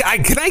all,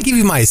 can I give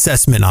you my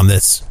assessment on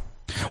this?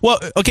 Well,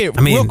 okay,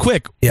 real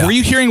quick. Yeah. Were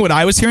you hearing what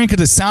I was hearing?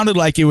 Because it sounded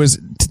like it was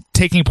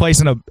taking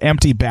place in an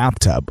empty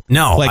bathtub.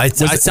 No. Like,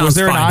 was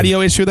there an audio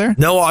issue there?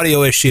 No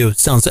audio issue. It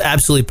sounds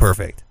absolutely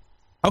perfect.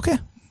 Okay.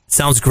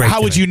 Sounds great.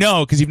 How would you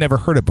know? Because you've never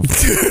heard it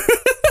before.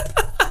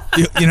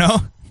 you know?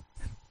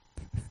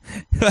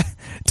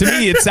 To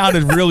me, it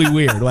sounded really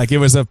weird. Like it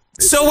was a.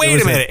 So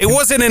wait a minute. It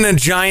wasn't in a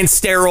giant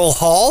sterile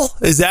hall?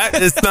 It's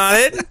not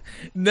it?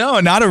 No,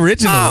 not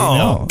originally.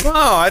 No.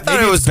 Oh, I thought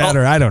Maybe it was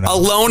better. I don't know.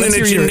 Alone in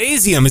a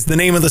Gymnasium is the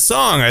name of the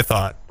song, I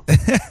thought.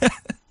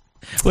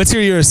 Let's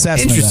hear your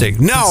assessment. Interesting.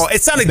 Then. No,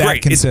 it sounded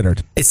great.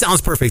 Considered. It sounds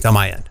perfect on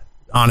my end,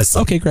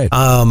 honestly. Okay, great.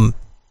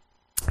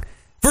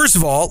 First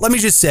of all, let me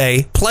just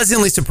say,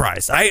 pleasantly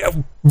surprised.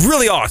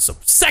 Really awesome.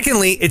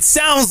 Secondly, it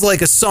sounds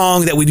like a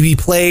song that would be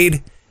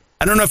played.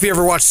 I don't know if you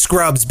ever watched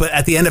Scrubs, but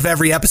at the end of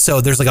every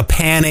episode, there's like a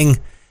panning.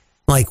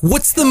 Like,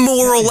 what's the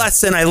moral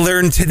lesson I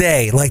learned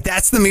today? Like,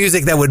 that's the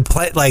music that would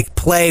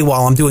play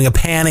while I'm doing a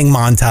panning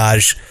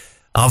montage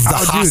of the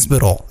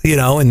hospital, you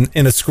know,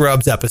 in a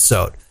Scrubs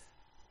episode.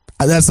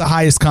 That's the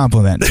highest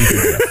compliment.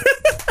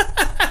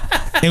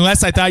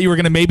 Unless I thought you were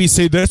going to maybe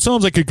say, that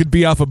sounds like it could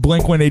be off a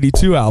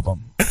Blink-182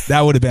 album.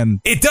 That would have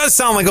been... It does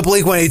sound like a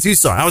Blink-182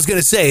 song. I was going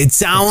to say, it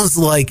sounds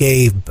like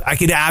I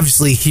could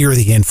obviously hear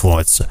the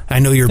influence. I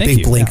know you're a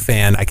big Blink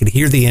fan. I could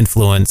hear the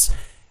influence.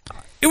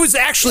 It was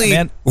actually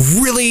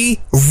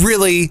really,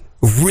 really,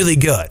 really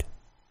good.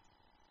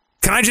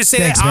 Can I just say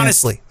that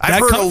honestly?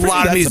 I've heard a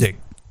lot of music.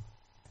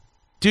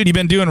 Dude, you've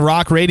been doing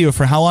rock radio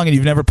for how long and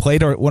you've never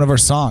played one of our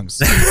songs?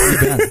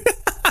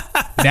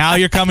 Now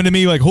you're coming to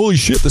me like, holy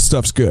shit, this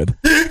stuff's good.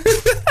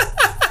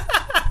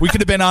 We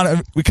could have been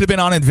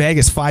on in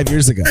Vegas 5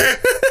 years ago.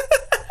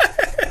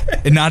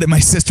 And not in my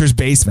sister's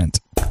basement.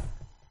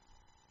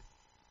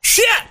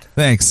 Shit!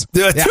 Thanks.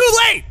 Too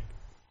late.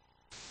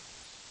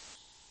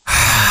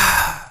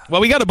 Well,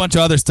 we got a bunch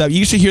of other stuff.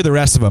 You should hear the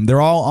rest of them. They're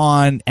all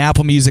on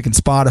Apple Music and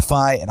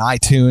Spotify and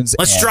iTunes.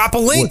 Let's drop a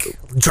link.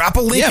 Drop a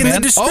link in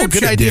the description. Oh,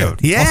 good idea.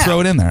 Dude. Yeah. I'll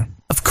throw it in there.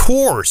 Of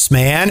course,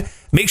 man.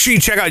 Make sure you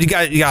check out. You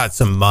got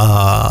some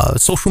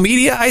social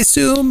media, I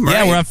assume. Right?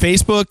 Yeah, we're on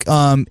Facebook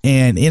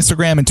and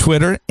Instagram and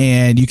Twitter,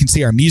 and you can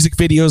see our music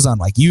videos on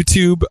like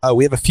YouTube.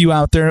 We have a few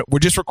out there. We're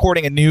just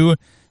recording a new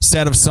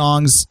set of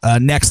songs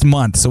next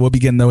month, so we'll be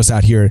getting those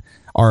out here.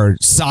 Our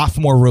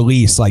sophomore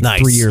release, like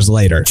 3 years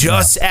later.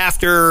 Just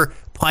after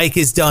Pike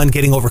is done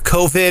getting over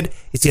COVID,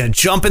 he's going to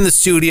jump in the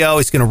studio.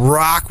 He's going to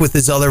rock with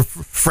his other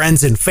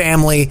friends and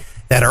family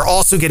that are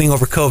also getting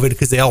over COVID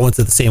because they all went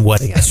to the same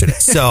wedding yesterday.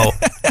 So,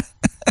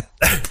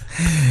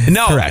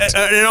 no,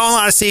 in all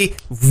honesty,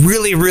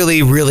 really,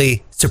 really,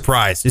 really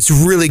surprised. It's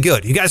really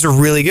good. You guys are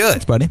really good.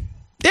 Thanks, buddy.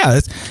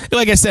 Yeah,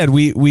 like I said,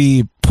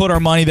 we put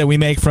our money that we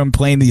make from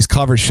playing these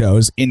cover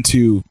shows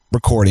into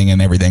recording and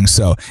everything.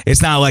 So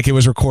it's not like it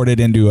was recorded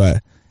into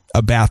a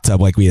bathtub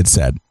like we had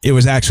said. It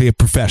was actually a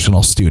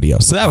professional studio.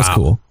 So that was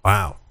cool.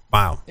 Wow.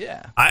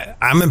 Yeah.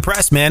 I'm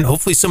impressed, man.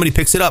 Hopefully somebody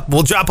picks it up.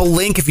 We'll drop a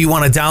link if you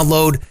want to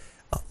download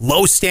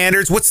Low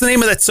Standards. What's the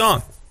name of that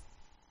song?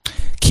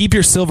 Keep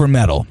Your Silver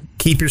Medal.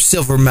 Keep Your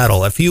Silver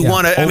Medal. If you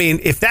want to, I mean,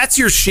 if that's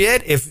your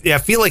shit, I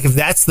feel like if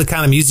that's the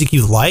kind of music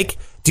you like,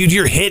 dude,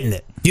 you're hitting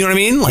it. You know what I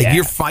mean? Like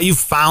you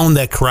found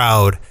that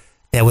crowd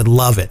that would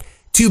love it.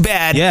 Too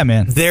bad. Yeah,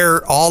 man.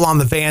 They're all on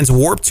the Vans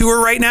Warped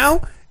Tour right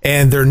now,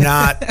 and they're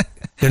not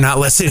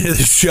listening to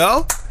the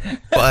show.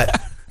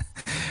 But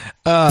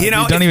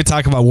don't even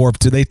talk about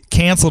Warped Tour. They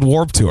canceled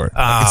Warped Tour.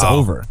 It's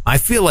over. I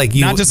feel like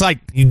you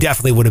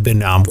definitely would have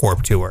been on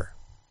Warped Tour.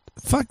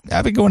 Fuck,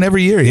 I've been going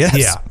every year. Yes.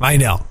 Yeah, I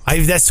know.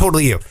 That's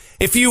totally you.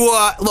 If you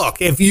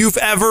if you've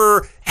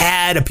ever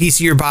had a piece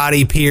of your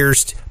body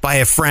pierced by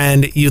a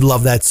friend, you'd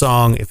love that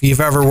song. If you've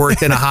ever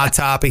worked in a Hot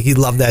Topic, you'd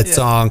love that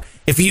song.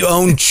 If you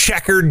own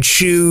checkered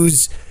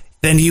shoes,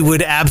 then you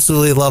would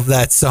absolutely love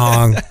that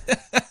song.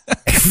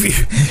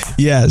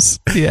 Yes.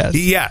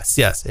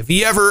 If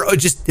you ever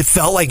just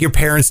felt like your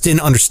parents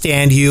didn't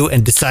understand you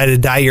and decided to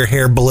dye your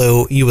hair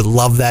blue, you would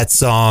love that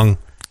song.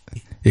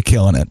 You're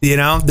killing it. You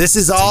know, this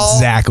is all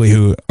exactly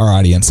who our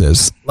audience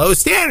is. Low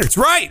Standards,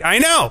 right? I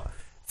know.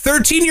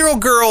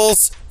 13-year-old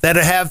girls that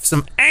have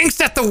some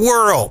angst at the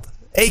world,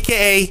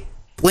 aka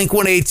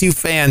Blink-182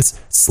 fans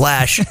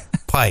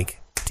 / Pike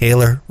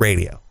Taylor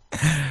Radio.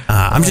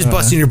 I'm just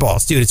busting your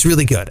balls, dude. It's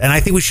really good, and I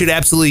think we should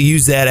absolutely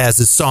use that as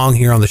a song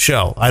here on the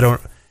show. Are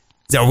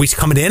we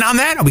coming in on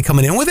that? Are we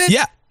coming in with it?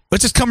 Yeah.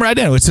 Let's just come right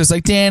in. It's just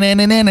like, hey,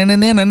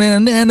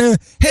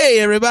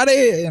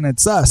 everybody, and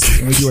it's us,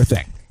 and we do our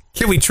thing.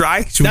 Can we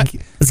try?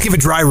 Let's give a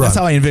dry run. That's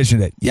how I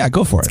envisioned it. Yeah,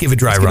 go for it. Let's give a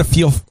dry run.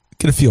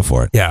 Get a feel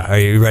for it. Yeah. Are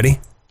you ready?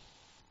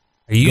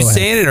 Are you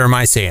saying it or am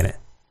I saying it?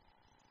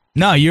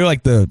 No, you're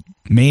like the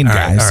main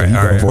guy.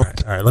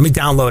 All right. Let me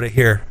download it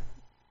here,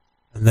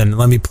 and then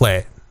let me play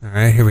it. All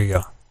right, here we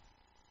go.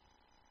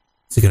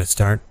 Is it going to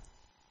start?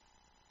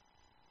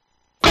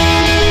 Hey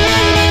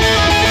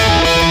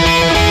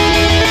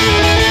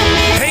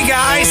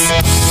guys,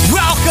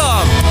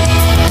 welcome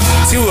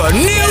to a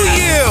new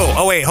you.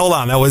 Oh wait, hold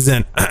on. That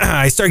wasn't.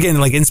 I started getting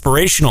like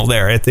inspirational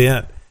there at the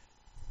end.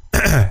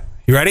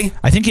 You ready?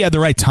 I think you had the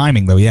right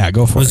timing though. Yeah,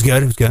 go for it.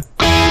 It was good.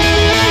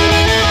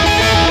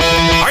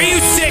 Are you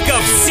sick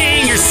of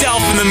seeing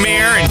yourself in the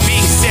mirror and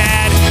being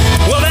sad?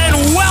 Well then,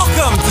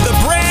 welcome to the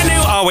brand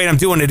new. Oh wait, I'm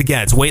doing it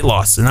again. It's weight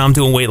loss, and now I'm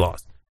doing weight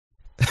loss.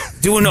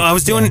 I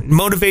was doing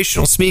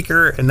motivational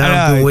speaker, and now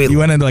I'm doing weight loss. You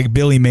went into like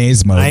Billy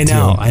Mays mode. I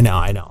know.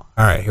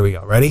 All right, here we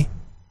go. Ready?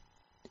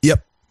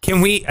 Yep.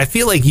 I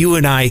feel like you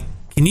and I,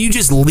 can you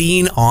just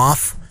lean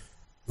off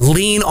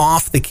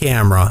the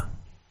camera?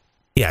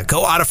 Yeah,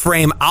 go out of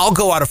frame. I'll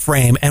go out of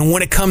frame. And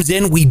when it comes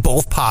in, we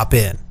both pop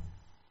in.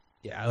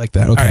 Yeah, I like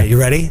that. Okay. All right, you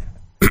ready?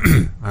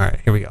 All right,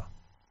 here we go.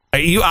 Are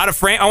you out of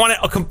frame? I want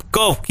to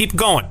go. Keep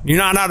going. You're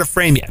not out of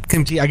frame yet.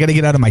 I got to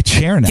get out of my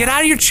chair now. Get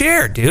out of your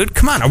chair, dude.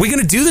 Come on. Are we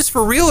going to do this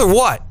for real or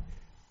what?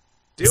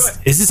 Do it.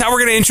 Is this how we're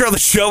going to intro the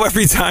show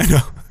every time? No.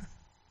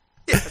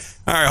 Yes.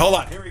 All right, hold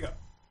on. Here we go.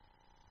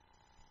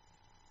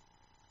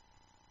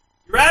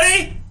 You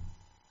ready?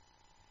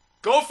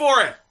 Go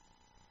for it.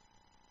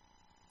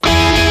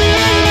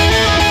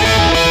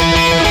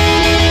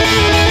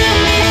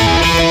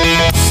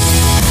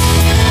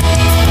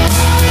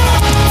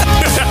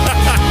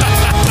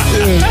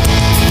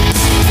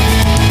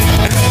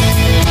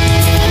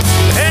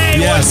 Hey,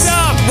 yes. What's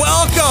up?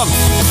 Welcome.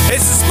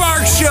 It's the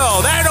Sparks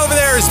Show. That over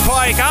there is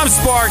Pike. I'm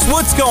Sparks.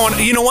 What's going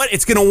on? You know what?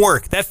 It's going to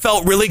work. That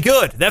felt really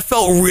good.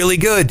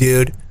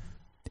 Dude.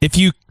 If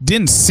you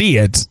didn't see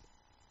it,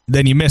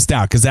 then you missed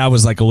out because that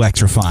was like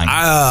electrifying.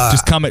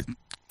 Just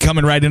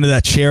coming right into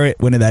that chair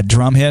when that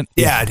drum hit.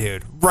 Yeah,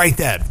 dude. Right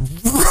then.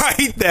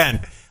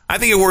 I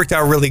think it worked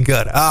out really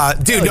good.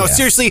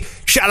 Seriously,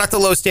 shout out to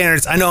Low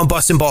Standards. I know I'm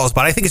busting balls,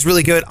 but I think it's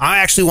really good. I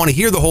actually want to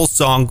hear the whole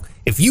song.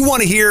 If you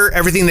want to hear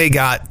everything they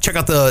got, check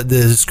out the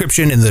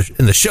description in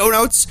the show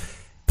notes.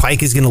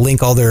 Pike is going to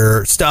link all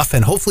their stuff,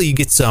 and hopefully you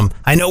get some.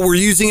 I know we're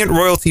using it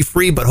royalty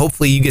free, but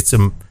hopefully you get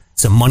some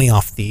some money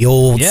off the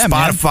old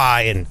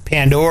Spotify and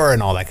Pandora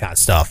and all that kind of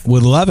stuff.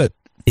 Would love it.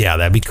 Yeah,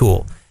 that'd be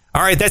cool.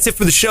 All right, that's it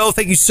for the show.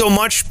 Thank you so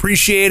much.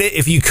 Appreciate it.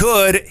 If you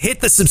could,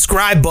 hit the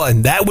subscribe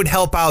button. That would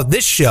help out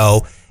this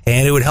show,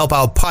 and it would help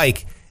out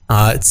Pike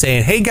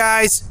saying, hey,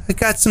 guys, I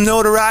got some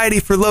notoriety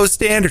for Low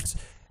Standards.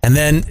 And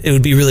then it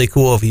would be really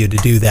cool of you to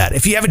do that.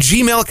 If you have a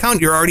Gmail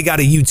account, you already got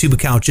a YouTube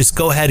account. Just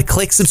go ahead,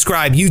 click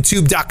subscribe,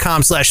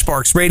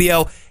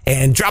 youtube.com/SparksRadio,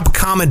 and drop a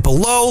comment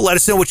below. Let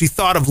us know what you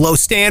thought of Low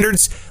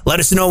Standards. Let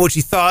us know what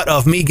you thought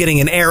of me getting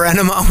an air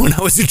enema when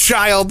I was a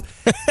child.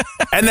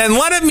 And then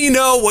let me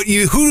know what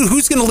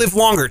who's going to live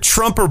longer,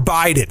 Trump or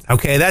Biden.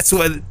 Okay, that's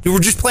what we're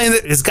just playing.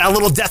 It's got a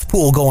little death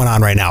pool going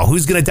on right now.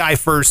 Who's going to die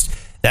first?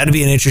 That'd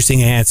be an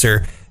interesting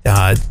answer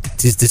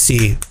to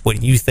see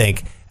what you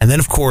think. And then,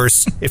 of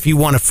course, if you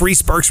want a free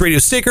Sparks Radio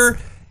sticker,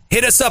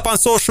 hit us up on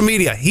social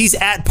media. He's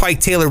at Pike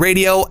Taylor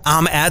Radio.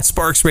 I'm at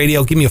Sparks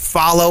Radio. Give me a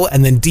follow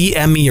and then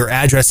DM me your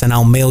address and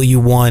I'll mail you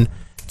one.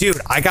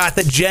 Dude, I got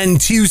the Gen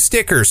 2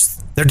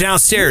 stickers. They're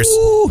downstairs.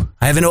 Ooh.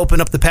 I haven't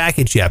opened up the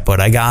package yet, but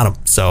I got them.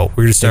 So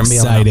we're going to start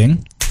mailing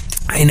them.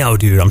 I know,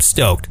 dude. I'm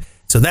stoked.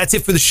 So that's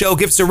it for the show.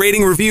 Give us a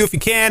rating review if you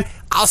can.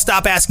 I'll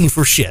stop asking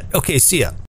for shit. Okay, see ya.